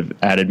little bit of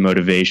added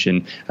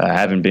motivation,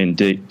 having been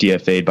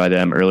DFA'd by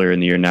them earlier in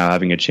the year, now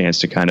having a chance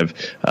to kind of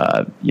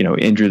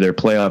injure their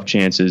playoff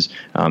chances.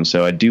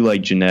 So I do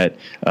like Gennett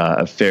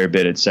a fair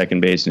bit at second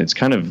base, and it's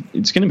going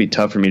to be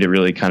tough for me to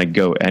really kind of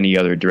go any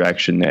other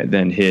direction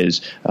than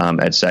his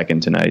at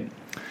second tonight.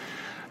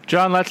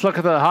 John, let's look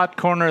at the hot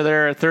corner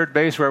there at third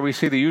base, where we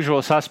see the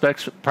usual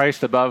suspects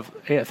priced above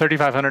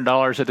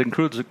 $3,500. It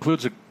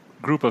includes a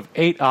group of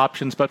 8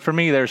 options, but for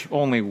me there's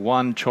only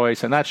one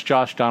choice, and that's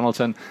Josh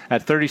Donaldson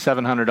at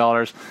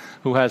 $3,700,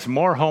 who has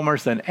more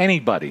homers than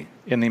anybody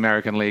in the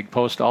American League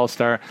post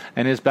All-Star,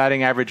 and his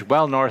batting average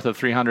well north of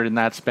 300 in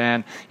that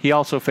span. He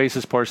also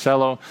faces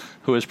Porcello,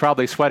 who is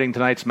probably sweating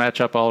tonight's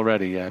matchup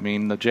already. I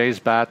mean, the Jays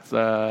bat,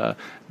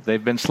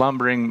 they've been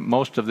slumbering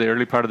most of the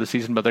early part of the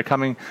season, but they're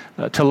coming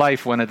to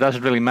life when it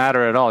doesn't really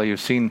matter at all.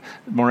 You've seen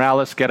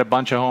Morales get a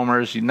bunch of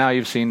homers. Now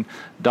you've seen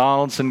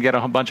Donaldson get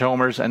a bunch of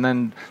homers, and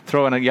then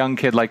throw in a young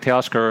kid like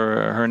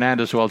Teoscar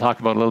Hernandez, who I'll talk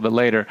about a little bit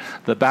later.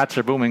 The bats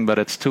are booming, but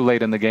it's too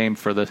late in the game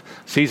for the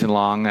season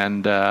long,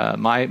 and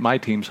my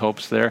team's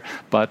hopes there.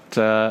 But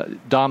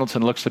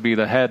Donaldson looks to be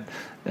the head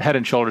head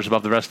and shoulders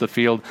above the rest of the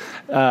field.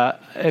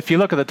 If you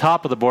look at the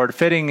top of the board,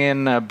 fitting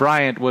in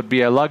Bryant would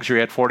be a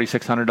luxury at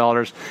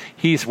 $4,600.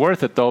 He's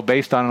worth it, though,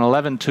 based on an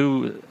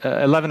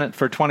 11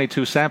 for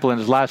 22 sample in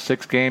his last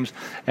 6 games,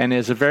 and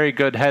is a very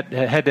good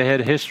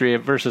head-to-head history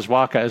versus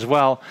Wacha as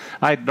well.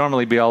 I'd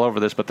normally be all over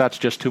this, but that's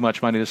just too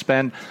much money to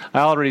spend. I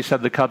already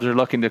said the Cubs are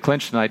looking to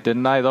clinch tonight,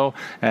 didn't I, though?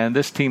 And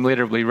this team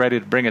leader will be ready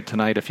to bring it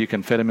tonight if you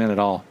can fit him in at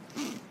all.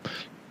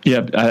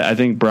 Yeah, I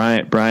think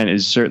Bryant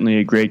is certainly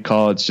a great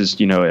call. It's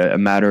just, a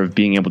matter of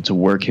being able to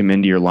work him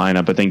into your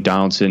lineup. I think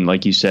Donaldson,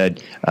 like you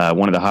said,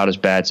 one of the hottest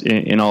bats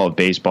in all of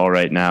baseball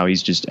right now.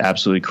 He's just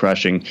absolutely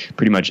crushing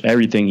pretty much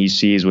everything he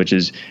sees, which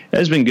has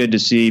been good to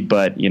see.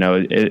 But,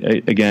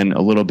 again,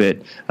 a little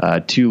bit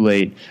too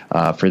late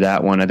for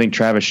that one. I think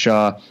Travis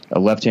Shaw, a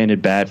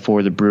left-handed bat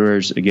for the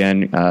Brewers,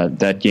 again,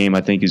 that game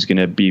I think is going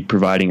to be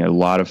providing a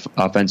lot of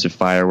offensive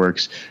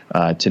fireworks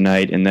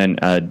tonight. And then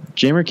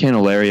Jeimer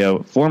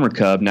Candelario, former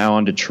Cub, now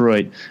on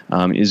Detroit,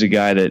 is a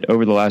guy that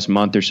over the last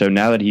month or so,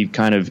 now that he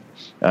kind of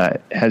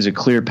has a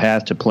clear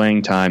path to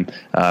playing time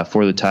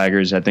for the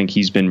Tigers, I think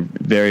he's been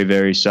very,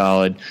 very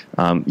solid.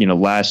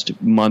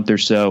 Last month or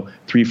so,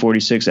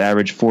 346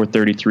 average,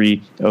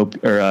 433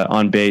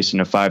 on base,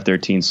 and a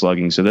 513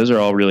 slugging. So those are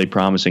all really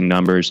promising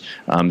numbers.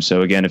 So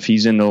again, if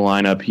he's in the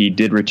lineup, he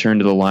did return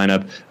to the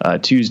lineup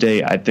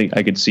Tuesday. I think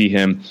I could see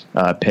him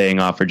paying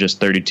off for just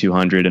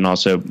 $3,200, and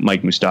also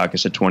Mike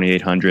Moustakas at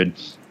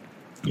 $2,800.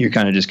 You're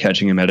kind of just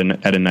catching him at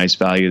a nice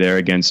value there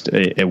against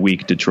a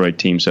weak Detroit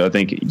team. So I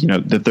think,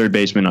 the third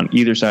baseman on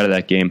either side of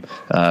that game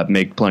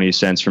make plenty of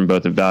sense from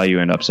both a value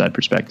and upside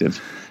perspective.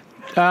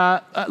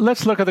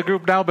 Let's look at the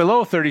group now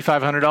below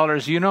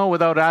 $3,500.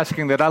 Without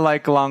asking, that I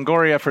like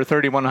Longoria for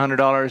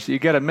 $3,100. You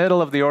get a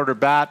middle-of-the-order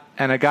bat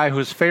and a guy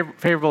who's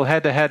favorable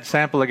head-to-head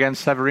sample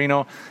against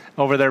Severino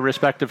over their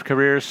respective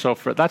careers. So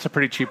that's a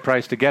pretty cheap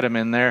price to get him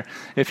in there.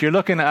 If you're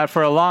looking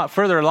for a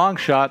further long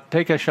shot,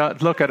 take a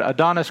look at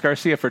Adonis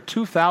Garcia for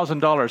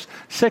 $2,000,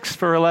 6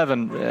 for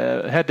 11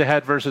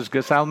 head-to-head versus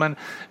Gesellman.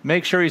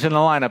 Make sure he's in the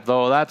lineup,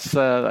 though. That's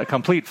a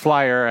complete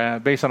flyer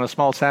based on a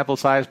small sample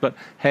size, but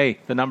hey,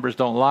 the numbers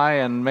don't lie,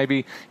 and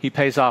maybe he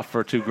pays off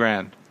for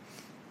 $2,000.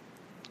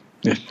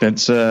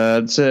 That's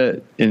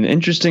an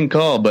interesting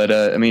call, but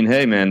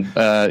hey, man,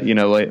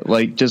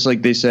 just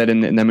like they said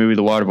in that movie,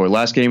 The Waterboy,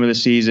 last game of the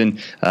season,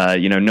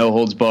 no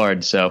holds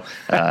barred. So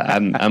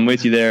I'm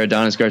with you there,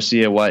 Adonis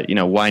Garcia.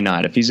 Why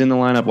not? If he's in the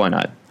lineup, why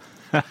not?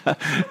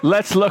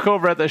 Let's look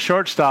over at the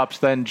shortstops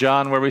then,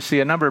 John, where we see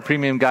a number of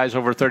premium guys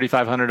over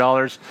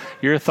 $3,500.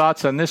 Your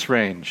thoughts on this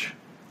range?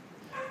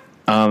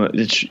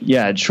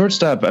 At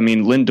shortstop,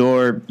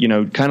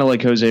 Lindor, kind of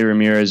like Jose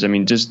Ramirez.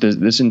 Just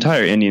this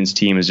entire Indians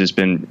team has just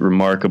been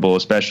remarkable,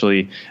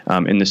 especially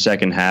in the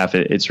second half.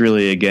 It's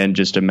really, again,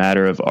 just a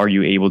matter of, are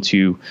you able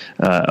to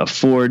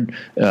afford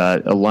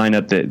a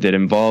lineup that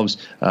involves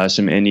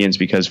some Indians,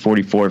 because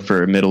 44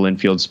 for a middle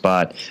infield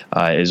spot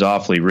is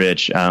awfully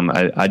rich.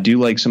 I do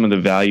like some of the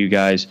value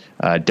guys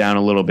down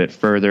a little bit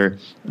further,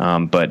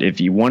 but if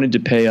you wanted to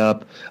pay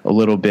up a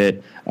little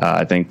bit,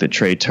 I think that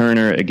Trey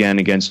Turner, again,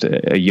 against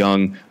a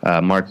young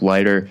Mark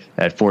Leiter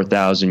at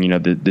 4,000,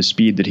 the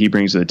speed that he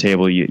brings to the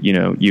table,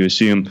 you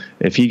assume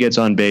if he gets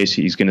on base,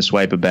 he's going to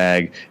swipe a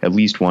bag, at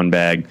least one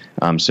bag.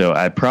 So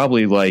I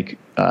probably like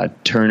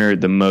Turner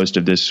the most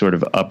of this sort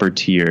of upper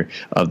tier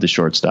of the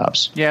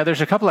shortstops. Yeah,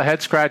 there's a couple of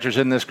head scratchers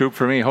in this group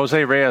for me.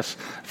 Jose Reyes,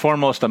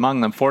 foremost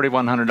among them,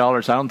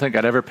 $4,100. I don't think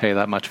I'd ever pay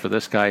that much for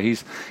this guy.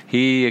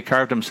 He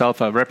carved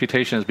himself a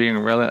reputation as being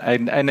a really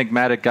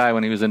enigmatic guy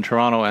when he was in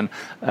Toronto, and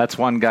that's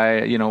one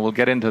guy, we'll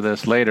get into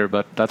this later,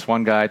 but that's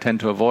one guy I tend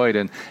to avoid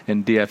in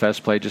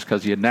DFS play, just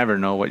because you never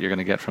know what you're going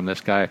to get from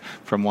this guy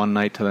from one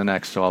night to the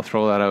next. So I'll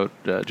throw that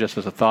out just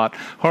as a thought.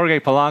 Jorge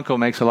Polanco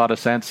makes a lot of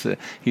sense.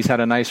 He's had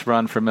a nice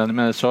run for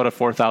Minnesota.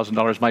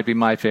 $4,000 might be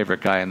my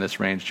favorite guy in this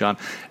range, John.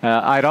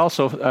 I'd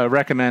also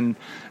recommend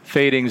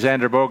fading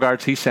Xander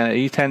Bogaerts.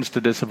 He tends to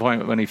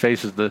disappoint when he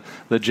faces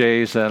the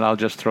Jays, and I'll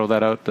just throw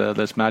that out,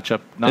 this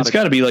matchup. It's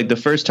got to be like the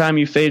first time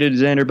you faded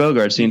Xander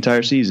Bogaerts the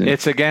entire season.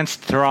 It's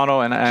against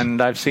Toronto,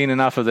 and I've seen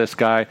enough of this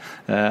guy,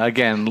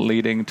 again,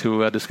 leading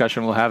to a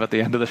discussion we'll have at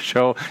the end of the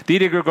show.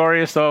 Didi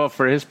Gregorius, though,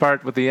 for his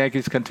part with the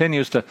Yankees,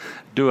 continues to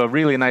do a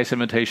really nice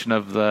imitation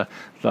of the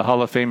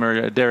Hall of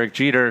Famer Derek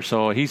Jeter,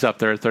 so he's up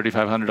there at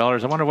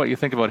 $3,500. I wonder what you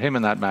think about him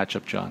in that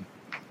matchup, John.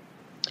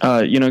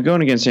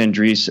 Going against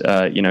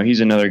Andriese, he's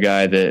another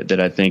guy that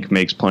I think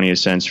makes plenty of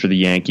sense for the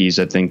Yankees.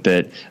 I think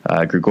that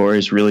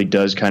Gregorius really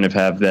does kind of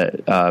have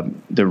that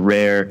the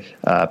rare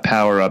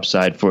power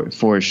upside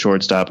for his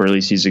shortstop, or at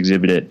least he's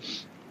exhibited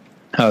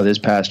this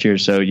past year.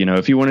 So,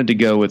 if you wanted to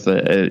go with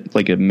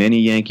a mini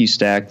Yankee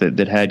stack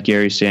that had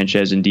Gary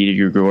Sanchez and Didi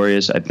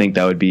Gregorius, I think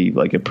that would be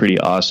like a pretty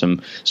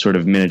awesome sort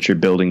of miniature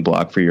building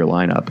block for your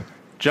lineup.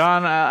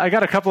 John, I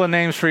got a couple of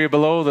names for you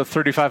below the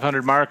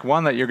 $3,500 mark.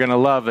 One that you're going to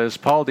love is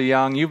Paul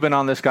DeJong. You've been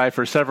on this guy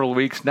for several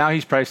weeks. Now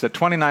he's priced at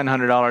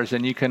 $2,900,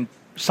 and you can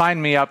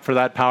sign me up for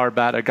that power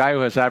bat, a guy who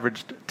has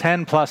averaged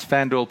 10-plus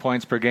FanDuel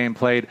points per game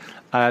played.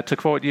 To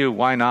quote you,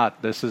 why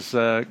not? This is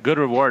a good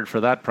reward for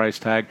that price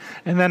tag.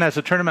 And then as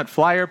a tournament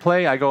flyer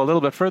play, I go a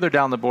little bit further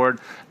down the board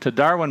to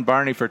Darwin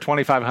Barney for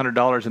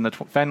 $2,500 in the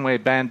Fenway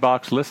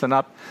Bandbox. Listen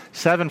up,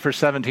 7 for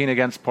 17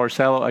 against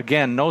Porcello.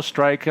 Again, no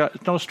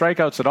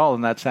strikeouts at all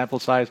in that sample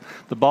size.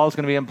 The ball's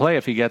going to be in play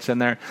if he gets in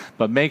there,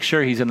 but make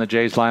sure he's in the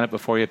Jays lineup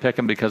before you pick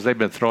him, because they've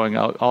been throwing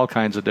out all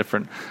kinds of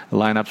different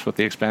lineups with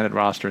the expanded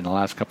roster in the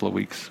last couple of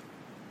weeks.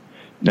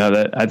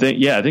 No, I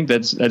think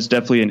that's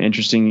definitely an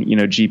interesting,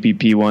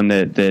 GPP one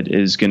that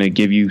is going to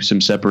give you some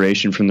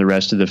separation from the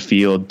rest of the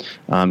field.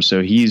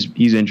 So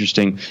he's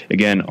interesting.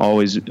 Again,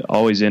 always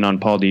in on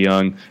Paul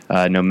DeJong,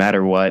 no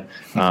matter what.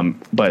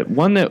 But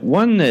one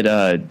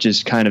that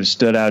just kind of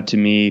stood out to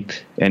me,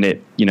 and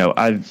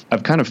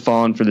I've kind of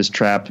fallen for this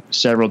trap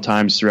several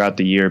times throughout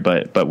the year,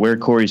 but where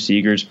Corey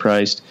Seager's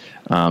priced,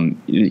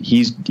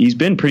 he's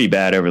been pretty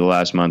bad over the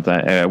last month.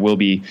 I will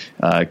be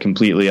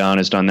completely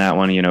honest on that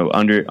one.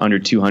 Under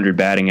 200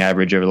 batting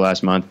average over the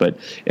last month,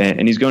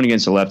 and he's going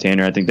against a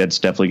left-hander. I think that's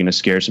definitely going to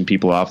scare some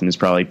people off, and it's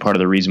probably part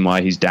of the reason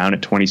why he's down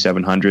at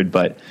 2,700.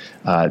 But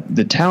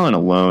the talent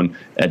alone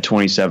at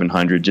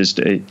 2,700, just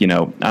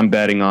I'm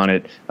betting on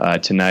it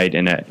tonight,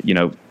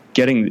 and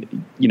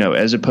getting,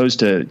 as opposed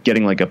to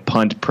getting like a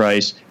punt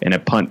price and a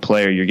punt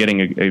player, you're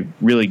getting a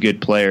really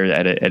good player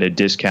at a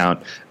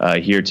discount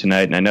here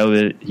tonight. And I know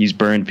that he's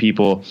burned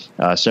people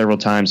several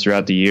times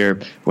throughout the year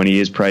when he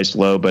is priced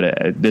low, but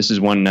this is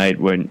one night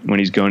when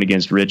he's going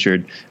against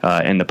Richard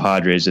and the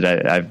Padres that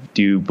I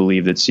do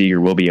believe that Seager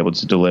will be able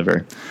to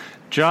deliver.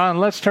 John,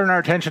 let's turn our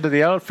attention to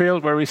the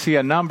outfield, where we see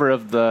a number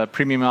of the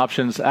premium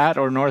options at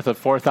or north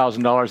of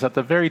 $4,000. At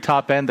the very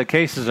top end, the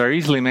cases are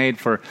easily made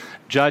for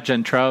Judge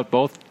and Trout.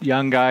 Both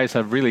young guys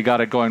have really got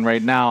it going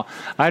right now.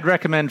 I'd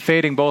recommend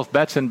fading both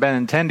Betts and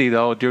Benintendi,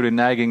 though, due to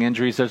nagging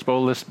injuries. There's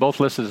both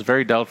lists is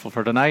very doubtful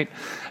for tonight.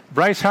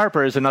 Bryce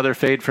Harper is another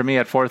fade for me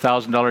at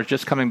 $4,000,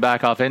 just coming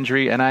back off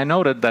injury. And I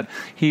noted that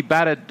he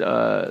batted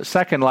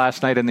second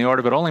last night in the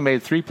order, but only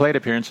made 3 plate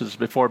appearances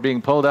before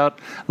being pulled out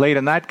late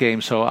in that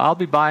game. So I'll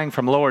be buying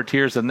from lower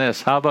tiers than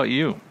this. How about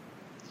you?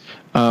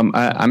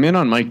 I'm in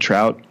on Mike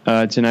Trout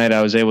tonight.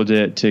 I was able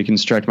to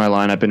construct my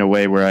lineup in a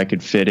way where I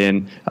could fit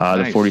in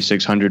the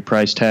 4,600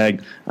 price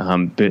tag.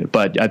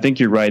 But I think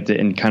you're right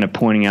in kind of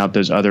pointing out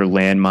those other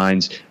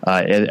landmines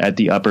at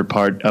the upper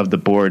part of the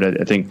board.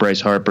 I think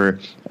Bryce Harper,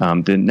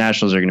 the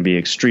Nationals are going to be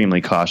extremely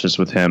cautious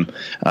with him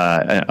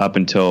up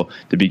until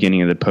the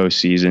beginning of the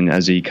postseason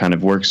as he kind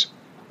of works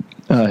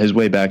his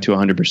way back to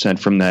 100%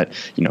 from that,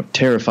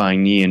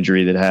 terrifying knee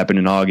injury that happened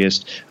in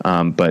August.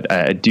 But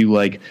I do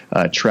like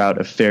Trout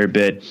a fair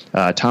bit.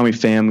 Tommy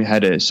Pham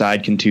had a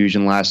side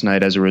contusion last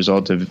night as a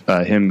result of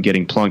him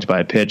getting plunked by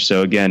a pitch.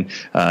 So again,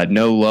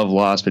 no love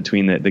lost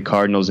between the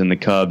Cardinals and the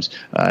Cubs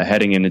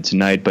heading into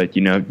tonight. But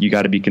you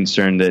got to be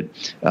concerned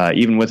that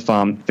even with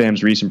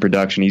Pham's recent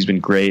production, he's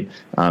been great.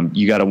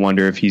 You got to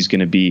wonder if he's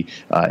going to be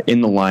in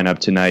the lineup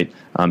tonight.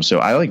 So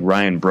I like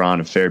Ryan Braun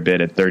a fair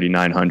bit at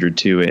 3,900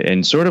 too,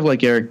 and sort of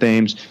like Eric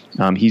Thames,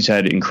 he's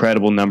had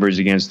incredible numbers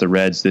against the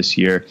Reds this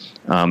year.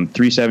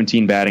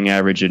 317 batting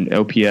average and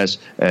OPS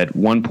at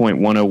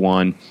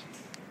 1.101.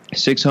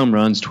 6 home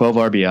runs, 12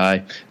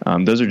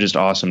 RBI. Those are just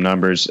awesome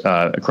numbers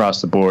across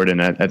the board. And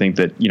I think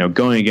that,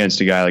 going against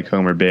a guy like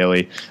Homer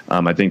Bailey,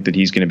 I think that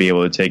he's going to be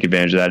able to take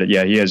advantage of that.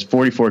 Yeah, he has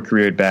 44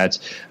 career at-bats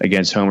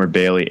against Homer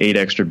Bailey, 8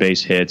 extra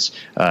base hits,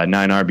 9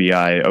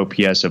 RBI,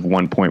 OPS of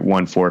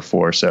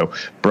 1.144. So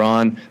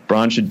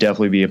Braun should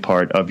definitely be a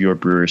part of your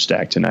Brewer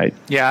stack tonight.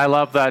 Yeah, I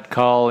love that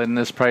call in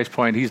this price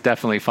point. He's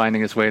definitely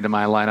finding his way into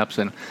my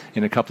lineups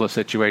in a couple of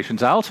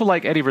situations. I also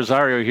like Eddie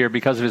Rosario here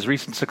because of his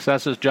recent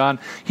successes, John.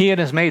 He and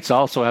his mates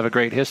also have a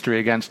great history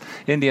against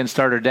Indian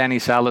starter Danny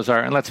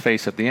Salazar, and let's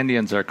face it, the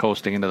Indians are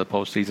coasting into the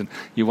postseason.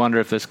 You wonder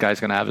if this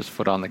guy's going to have his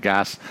foot on the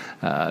gas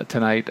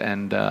tonight,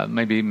 and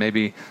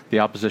maybe the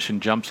opposition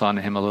jumps on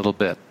him a little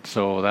bit.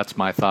 So that's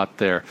my thought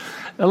there.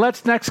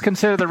 Let's next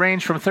consider the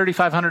range from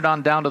 $3,500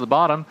 on down to the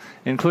bottom,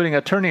 including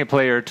a tourney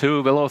player or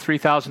two below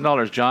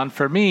 $3,000. John,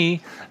 for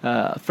me,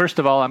 first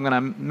of all, I'm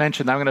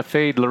going to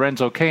fade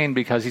Lorenzo Cain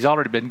because he's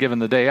already been given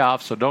the day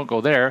off, so don't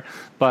go there.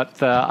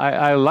 But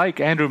I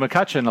like Andrew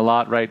McCutchen a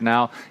lot right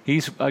now.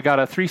 He's got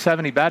a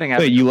 370 batting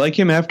average. Wait, you like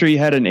him after he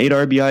had an 8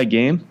 RBI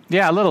game?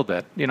 Yeah, a little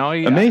bit.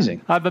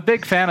 Amazing. I'm a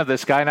big fan of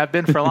this guy, and I've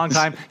been for a long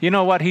time. You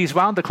know what? He's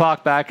wound the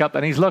clock back up,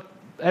 and he's looked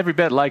every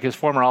bit like his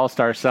former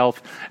All-Star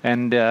self,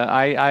 and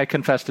I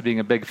confess to being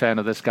a big fan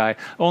of this guy.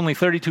 Only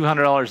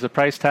 $3,200 the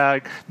price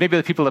tag. Maybe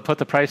the people that put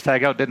the price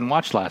tag out didn't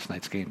watch last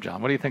night's game,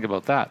 John. What do you think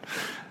about that?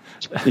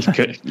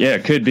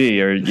 It could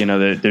be, or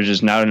there's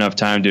just not enough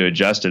time to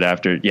adjust it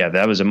after. Yeah,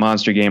 that was a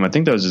monster game. I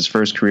think that was his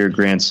first career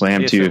Grand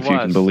Slam too, if you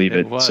can believe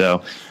it.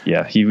 So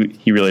yeah, he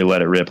really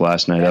let it rip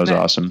last night. That was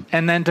awesome.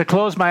 And then to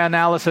close my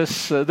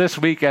analysis this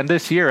week and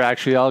this year,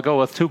 actually, I'll go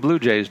with 2 Blue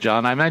Jays,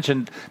 John. I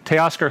mentioned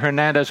Teoscar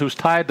Hernandez, who's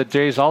tied the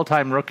Jays'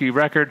 all-time rookie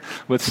record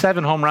with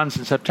 7 home runs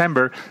in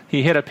September.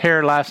 He hit a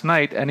pair last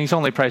night, and he's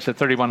only priced at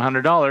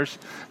 $3,100.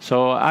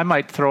 So I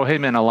might throw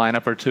him in a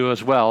lineup or two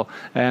as well.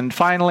 And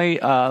finally,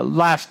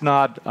 last night,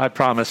 nod, I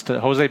promise, to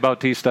Jose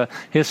Bautista.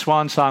 His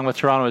swan song with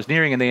Toronto is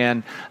nearing in the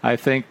end, I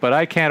think, but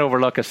I can't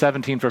overlook a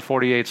 17 for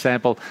 48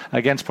 sample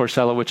against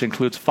Porcello, which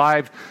includes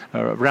 5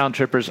 round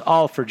trippers,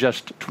 all for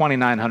just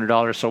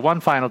 $2,900. So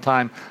one final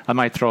time, I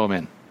might throw him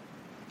in.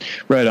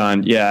 Right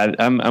on. Yeah,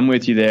 I'm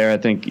with you there. I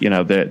think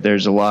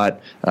there's a lot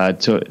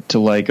to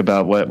like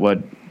about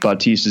what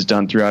Bautista's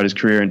done throughout his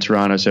career in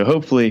Toronto. So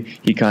hopefully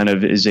he kind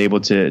of is able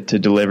to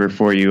deliver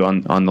for you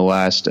on the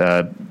last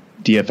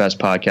DFS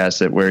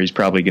podcast where he's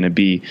probably going to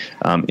be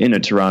in a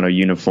Toronto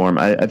uniform.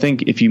 I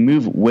think if you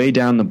move way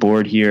down the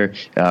board here,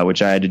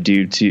 which I had to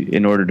do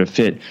in order to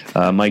fit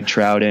Mike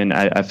Trout in,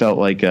 I felt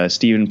like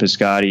Stephen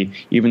Piscotty,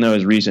 even though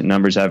his recent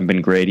numbers haven't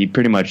been great, he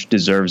pretty much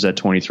deserves that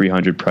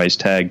 $2,300 price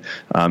tag.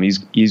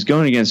 He's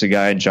going against a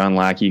guy, John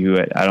Lackey, who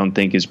I don't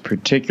think is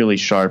particularly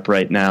sharp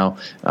right now,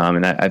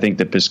 and I think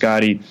that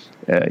Piscotty,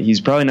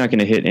 he's probably not going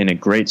to hit in a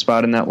great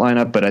spot in that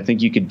lineup, but I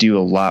think you could do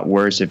a lot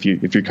worse if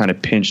you're kind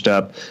of pinched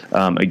up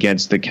against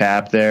the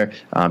cap there.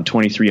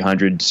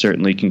 2,300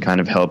 certainly can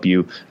kind of help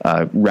you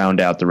round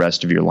out the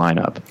rest of your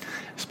lineup.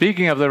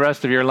 Speaking of the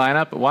rest of your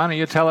lineup, why don't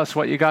you tell us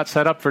what you got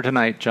set up for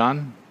tonight,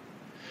 John?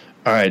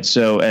 All right,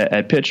 so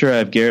at pitcher, I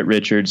have Garrett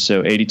Richards,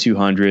 so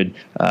 8,200,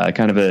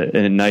 kind of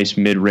a nice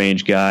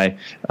mid-range guy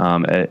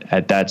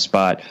at that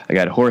spot. I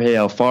got Jorge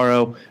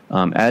Alfaro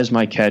as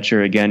my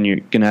catcher. Again, you're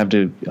going to have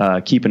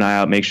to keep an eye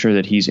out, make sure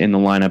that he's in the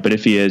lineup. But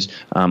if he is,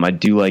 I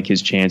do like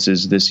his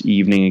chances this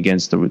evening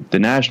against the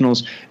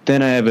Nationals.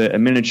 Then I have a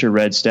miniature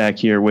red stack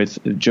here with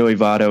Joey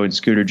Votto and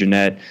Scooter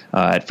Gennett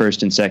at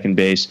first and second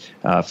base,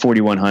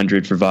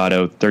 4,100 for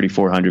Votto,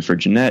 3,400 for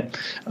Gennett.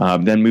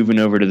 Then moving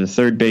over to the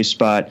third base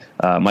spot,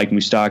 Mike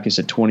Moustakas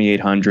at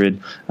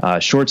 2,800,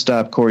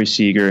 shortstop Corey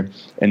Seager,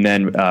 and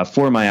then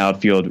for my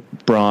outfield,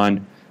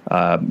 Braun,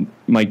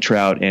 Mike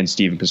Trout, and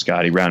Stephen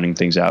Piscotty rounding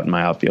things out in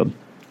my outfield.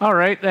 All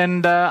right,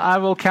 and I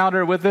will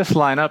counter with this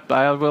lineup.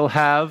 I will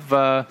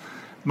have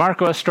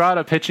Marco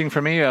Estrada pitching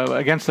for me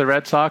against the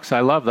Red Sox. I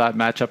love that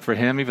matchup for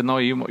him, even though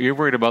you're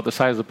worried about the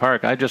size of the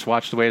park. I just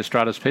watched the way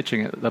Estrada's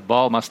pitching. The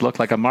ball must look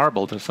like a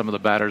marble to some of the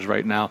batters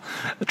right now.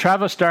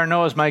 Travis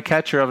d'Arnaud is my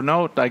catcher of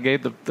note. I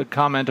gave the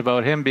comment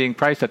about him being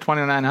priced at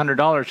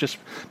 $2,900 just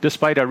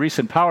despite a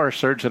recent power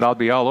surge that I'll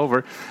be all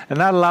over. And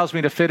that allows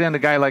me to fit in a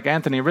guy like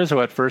Anthony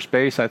Rizzo at first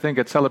base. I think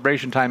it's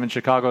celebration time in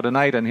Chicago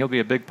tonight, and he'll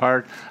be a big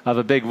part of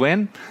a big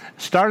win.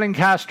 Starling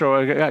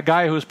Castro, a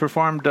guy who's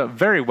performed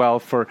very well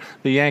for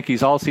the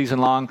Yankees all season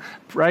long,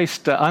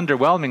 priced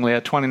underwhelmingly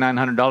at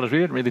 $2,900. We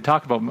didn't really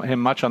talk about him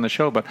much on the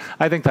show, but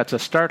I think that's a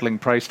startling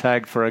price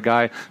tag for a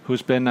guy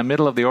who's been a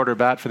middle-of-the-order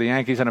bat for the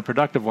Yankees and a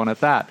productive one at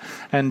that.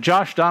 And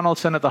Josh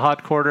Donaldson at the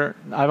hot quarter,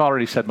 I've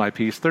already said my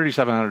piece,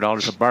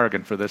 $3,700, a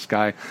bargain for this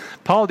guy.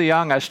 Paul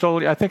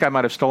DeJong, I think I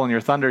might have stolen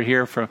your thunder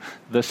here from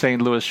the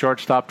St. Louis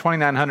shortstop,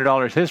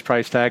 $2,900 his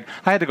price tag.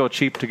 I had to go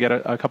cheap to get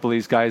a couple of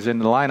these guys in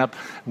the lineup.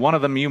 One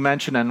of them you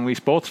mentioned, and we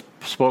both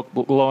spoke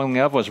glowingly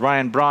of, was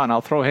Ryan Braun.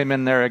 I'll throw him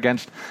in there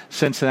against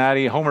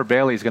Cincinnati. Homer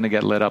Bailey's going to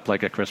get lit up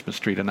like a Christmas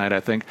tree tonight, I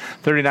think.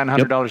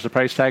 $3,900 the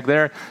price tag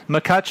there.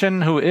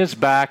 McCutchen, who is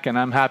back, and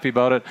I'm happy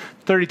about it,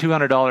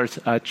 $3,200,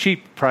 a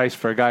cheap price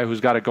for a guy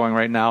who's got it going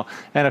right now.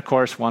 And, of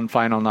course, one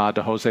final nod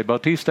to Jose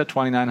Bautista,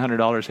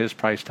 $2,900 his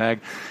price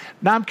tag.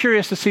 Now I'm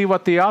curious to see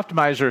what the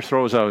optimizer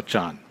throws out,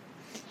 John.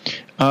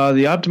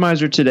 The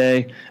optimizer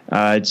today,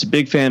 it's a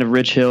big fan of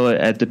Rich Hill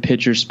at the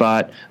pitcher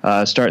spot,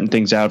 starting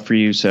things out for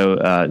you.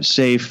 So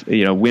safe,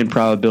 win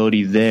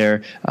probability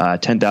there,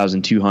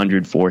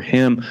 10,200 for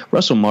him.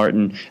 Russell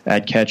Martin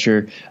at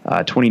catcher,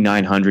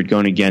 2,900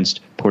 going against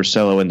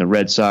Porcello and the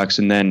Red Sox,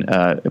 and then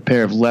a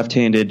pair of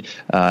left-handed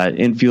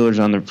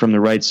infielders from the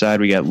right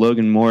side. We got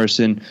Logan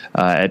Morrison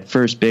at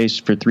first base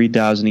for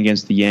 3,000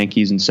 against the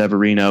Yankees and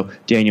Severino.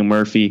 Daniel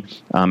Murphy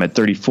at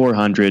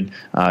 3,400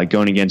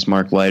 going against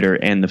Mark Leiter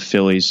and the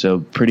Phillies. So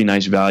pretty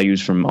nice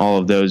values from all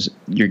of those.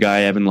 Your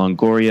guy Evan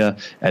Longoria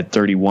at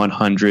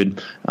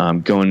 3,100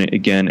 going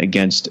again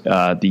against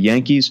the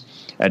Yankees.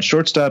 At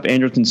shortstop,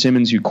 Andrelton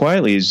Simmons, who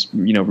quietly has,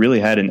 really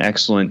had an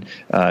excellent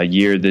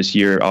year this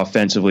year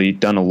offensively,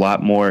 done a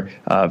lot more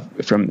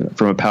from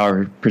a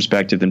power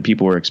perspective than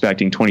people were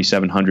expecting.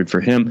 2,700 for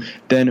him.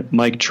 Then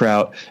Mike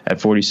Trout at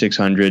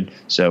 4,600.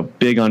 So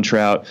big on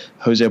Trout.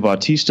 Jose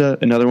Bautista,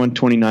 another one,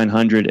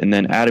 2,900, and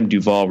then Adam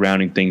Duvall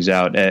rounding things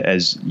out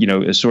as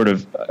a sort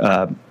of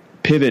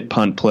pivot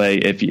punt play.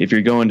 If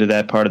you're going to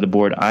that part of the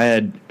board, I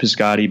had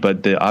Piscotty,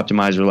 but the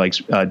optimizer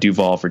likes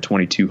Duvall for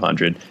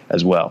 2,200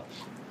 as well.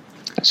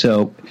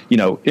 So,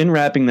 in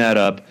wrapping that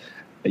up,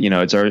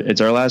 it's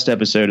our last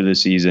episode of the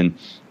season.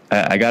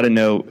 I got to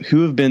know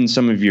who have been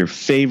some of your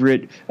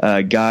favorite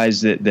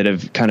guys that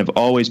have kind of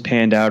always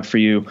panned out for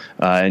you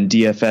in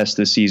DFS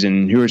this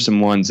season. Who are some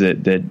ones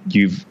that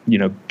you've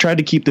tried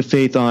to keep the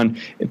faith on,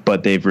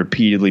 but they've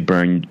repeatedly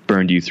burned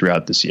you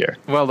throughout this year?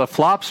 Well, the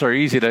flops are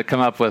easy to come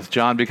up with,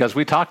 John, because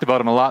we talked about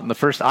them a lot in the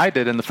first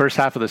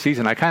half of the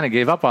season. I kind of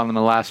gave up on them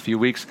in the last few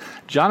weeks.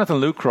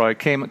 Jonathan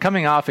Lucroy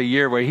coming off a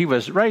year where he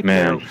was right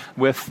there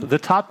with the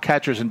top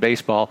catchers in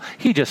baseball.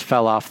 He just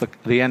fell off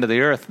the end of the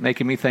earth,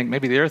 making me think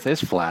maybe the earth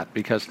is flat. that,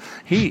 because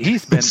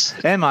he's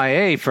been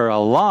MIA for a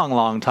long,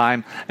 long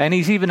time, and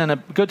he's even in a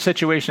good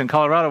situation in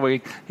Colorado where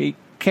he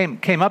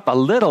came up a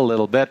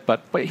little bit,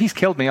 but he's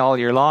killed me all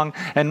year long.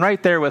 And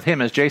right there with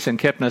him is Jason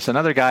Kipnis,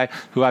 another guy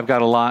who I've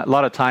got a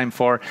lot of time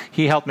for.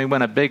 He helped me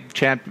win a big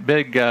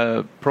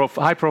high-profile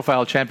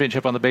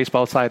championship on the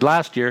baseball side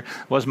last year,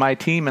 was my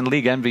team and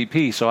league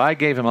MVP. So I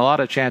gave him a lot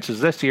of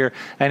chances this year,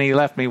 and he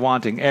left me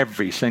wanting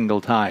every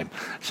single time.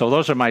 So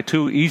those are my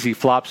two easy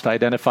flops to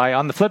identify.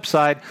 On the flip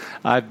side,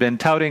 I've been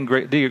touting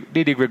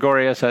Didi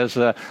Gregorius as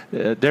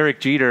Derek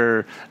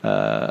Jeter,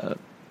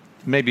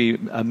 maybe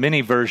a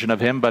mini version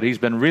of him, but he's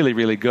been really,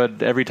 really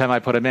good every time I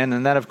put him in.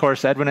 And then, of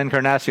course, Edwin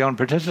Encarnacion,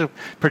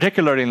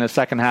 particularly in the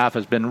second half,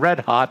 has been red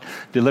hot,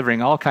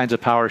 delivering all kinds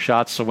of power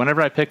shots. So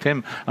whenever I picked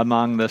him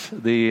among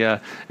the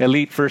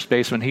elite first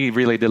baseman, he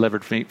really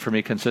delivered for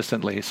me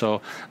consistently.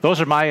 So those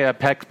are my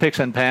picks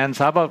and pans.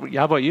 How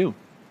about you?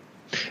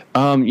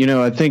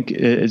 I think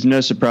it's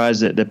no surprise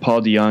that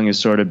Paul DeJong has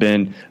sort of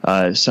been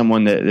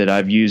someone that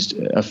I've used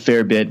a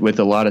fair bit with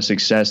a lot of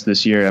success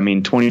this year. I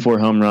mean, 24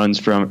 home runs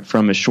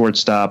from a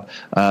shortstop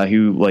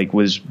who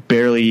was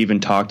barely even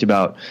talked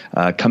about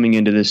coming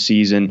into this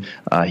season.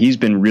 He's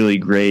been really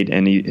great,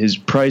 and his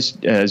price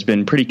has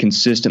been pretty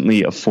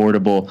consistently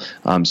affordable.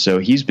 So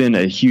he's been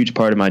a huge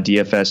part of my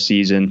DFS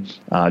season.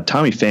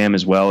 Tommy Pham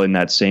as well in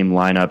that same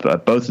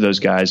lineup. Both of those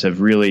guys have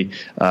really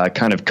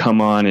kind of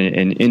come on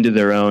and into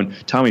their own.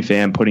 Tommy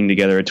Pham putting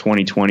together a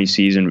 2020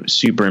 season,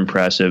 super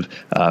impressive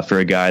for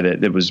a guy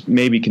that was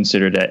maybe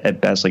considered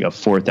at best like a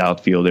fourth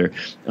outfielder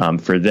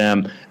for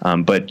them.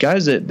 But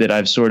guys that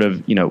I've sort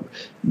of,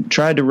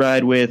 tried to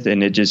ride with,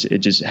 and it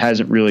just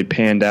hasn't really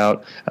panned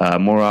out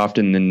more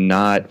often than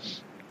not.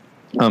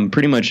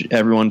 Pretty much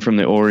everyone from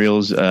the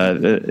Orioles,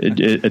 Trumbo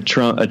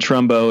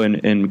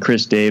and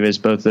Chris Davis,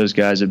 both those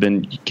guys have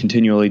been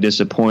continually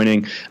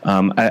disappointing.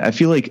 I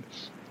feel like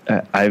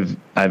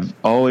I've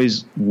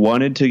always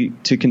wanted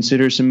to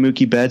consider some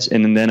Mookie Betts,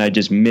 and then I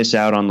just miss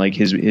out on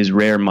his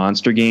rare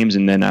monster games,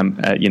 and then I'm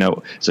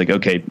it's like,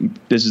 okay,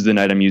 this is the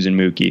night I'm using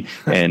Mookie,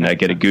 and I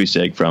get a goose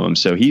egg from him.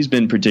 So he's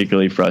been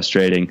particularly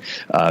frustrating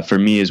for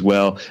me as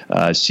well.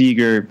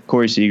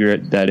 Corey Seager,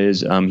 that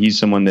is, he's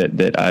someone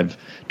that I've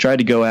tried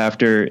to go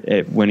after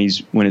when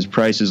his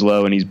price is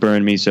low, and he's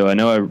burned me. So I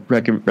know I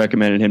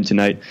recommended him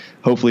tonight.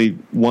 Hopefully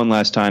one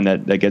last time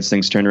that gets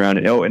things turned around.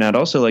 And I'd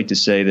also like to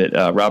say that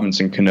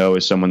Robinson Cano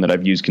is someone that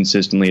I've used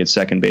consistently at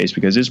second base,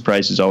 because his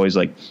price is always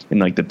in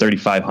the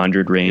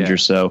 3,500 range or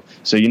so.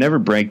 So you never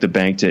break the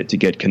bank to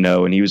get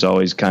Cano, and he was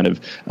always kind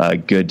of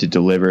good to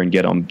deliver and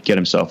get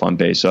himself on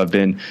base. So I've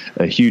been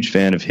a huge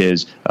fan of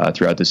his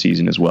throughout the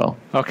season as well.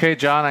 Okay,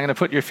 John, I'm going to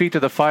put your feet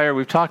to the fire.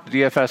 We've talked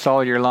DFS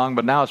all year long,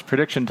 but now it's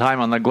prediction time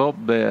on the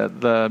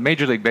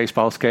Major League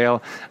Baseball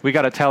scale. We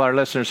got to tell our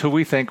listeners who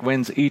we think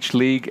wins each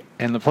league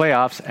in the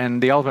playoffs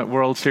and the Ultimate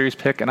World Series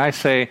pick. And I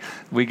say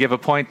we give a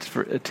point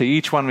to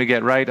each one we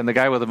get right, and the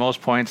guy with the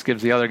most points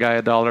gives the other guy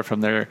 $1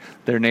 from their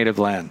native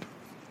land.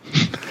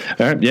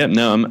 All right. Yeah.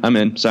 No, I'm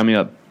in. Sign me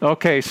up.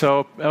 Okay.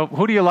 So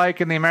who do you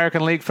like in the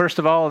American League first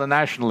of all, and the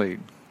National League?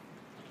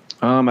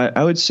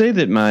 I would say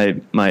that my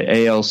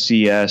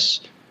ALCS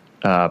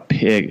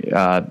pick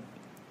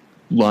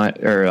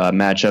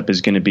matchup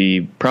is going to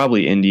be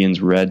probably Indians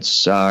Red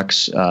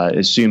Sox,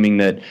 assuming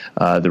that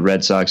the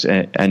Red Sox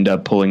end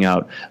up pulling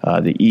out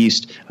the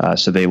East,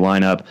 so they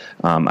line up.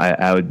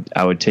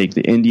 I would take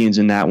the Indians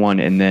in that one,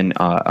 and then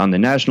on the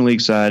National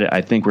League side,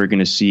 I think we're going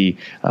to see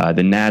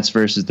the Nats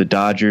versus the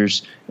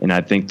Dodgers, and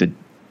I think the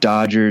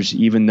Dodgers,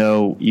 even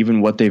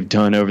what they've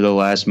done over the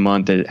last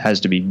month, it has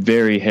to be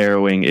very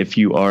harrowing if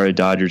you are a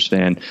Dodgers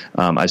fan.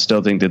 I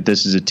still think that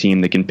this is a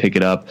team that can pick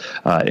it up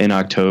in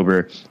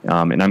October,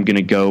 and I'm going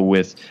to go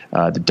with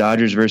the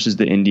Dodgers versus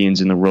the Indians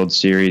in the World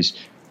Series,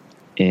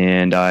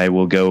 and I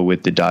will go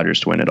with the Dodgers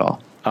to win it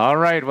all. All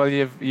right. Well,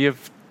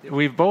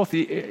 we both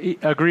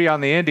agree on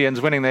the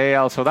Indians winning the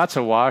AL, so that's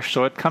a wash.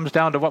 So it comes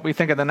down to what we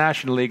think of the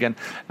National League. And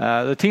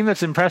the team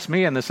that's impressed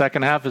me in the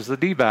second half is the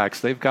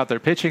D-backs. They've got their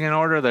pitching in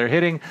order, their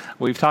hitting.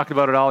 We've talked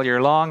about it all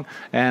year long,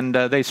 and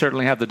they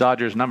certainly have the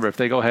Dodgers number. If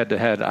they go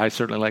head-to-head, I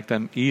certainly like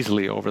them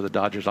easily over the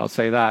Dodgers. I'll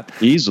say that.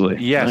 Easily?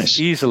 Yes, nice.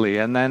 Easily.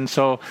 And then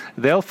so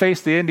they'll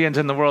face the Indians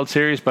in the World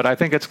Series, but I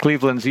think it's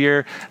Cleveland's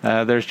year.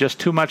 There's just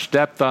too much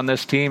depth on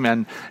this team,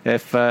 and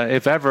if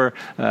ever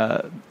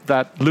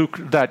that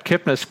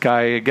Kipnis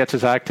guy gets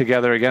his act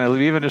together again, it'll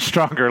be even a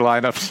stronger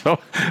lineup. So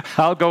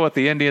I'll go with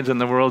the Indians in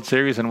the World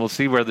Series, and we'll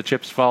see where the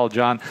chips fall,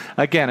 John.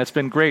 Again, it's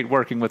been great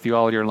working with you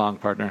all year long,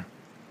 partner.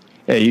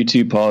 Yeah, you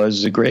too, Paul. This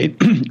is a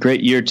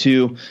great year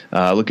too.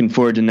 Looking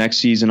forward to next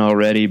season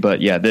already. But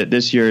yeah,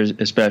 this year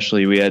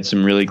especially, we had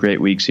some really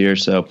great weeks here.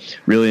 So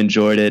really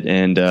enjoyed it,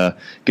 and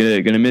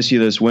gonna miss you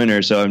this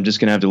winter. So I'm just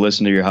gonna have to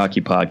listen to your hockey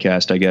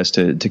podcast, I guess,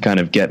 to kind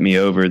of get me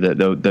over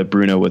the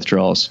Bruno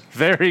withdrawals.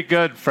 Very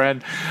good,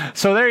 friend.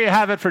 So there you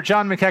have it for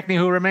John McKechnie,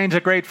 who remains a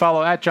great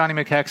follow at Johnny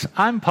McKex.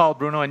 I'm Paul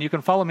Bruno, and you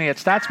can follow me at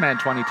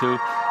Statsman22.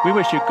 We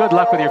wish you good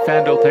luck with your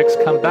FanDuel picks.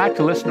 Come back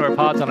to listen to our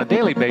pods on a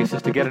daily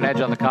basis to get an edge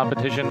on the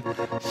competition.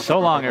 So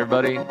long,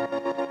 everybody.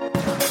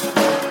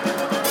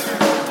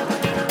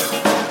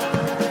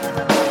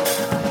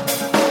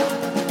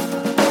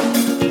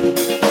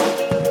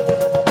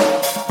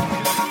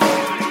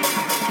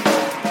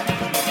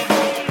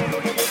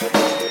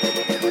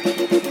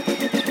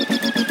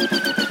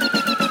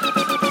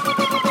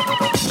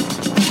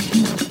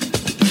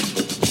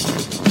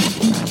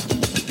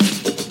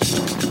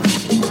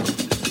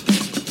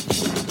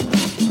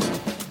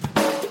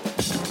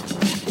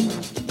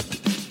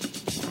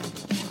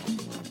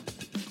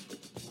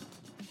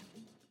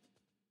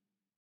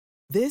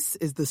 This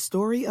is the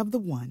story of the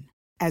one.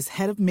 As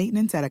head of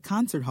maintenance at a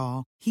concert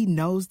hall, he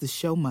knows the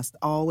show must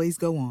always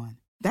go on.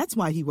 That's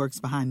why he works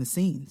behind the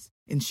scenes,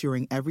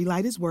 ensuring every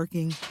light is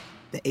working,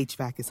 the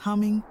HVAC is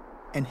humming,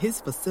 and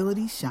his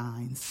facility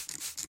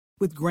shines.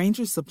 With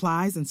Grainger's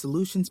supplies and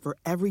solutions for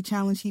every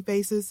challenge he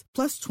faces,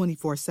 plus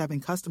 24/7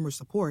 customer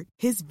support,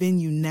 his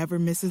venue never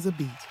misses a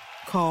beat.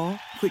 Call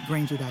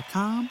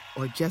quickgrainger.com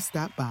or just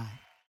stop by.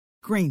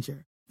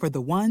 Grainger, for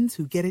the ones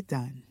who get it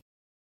done.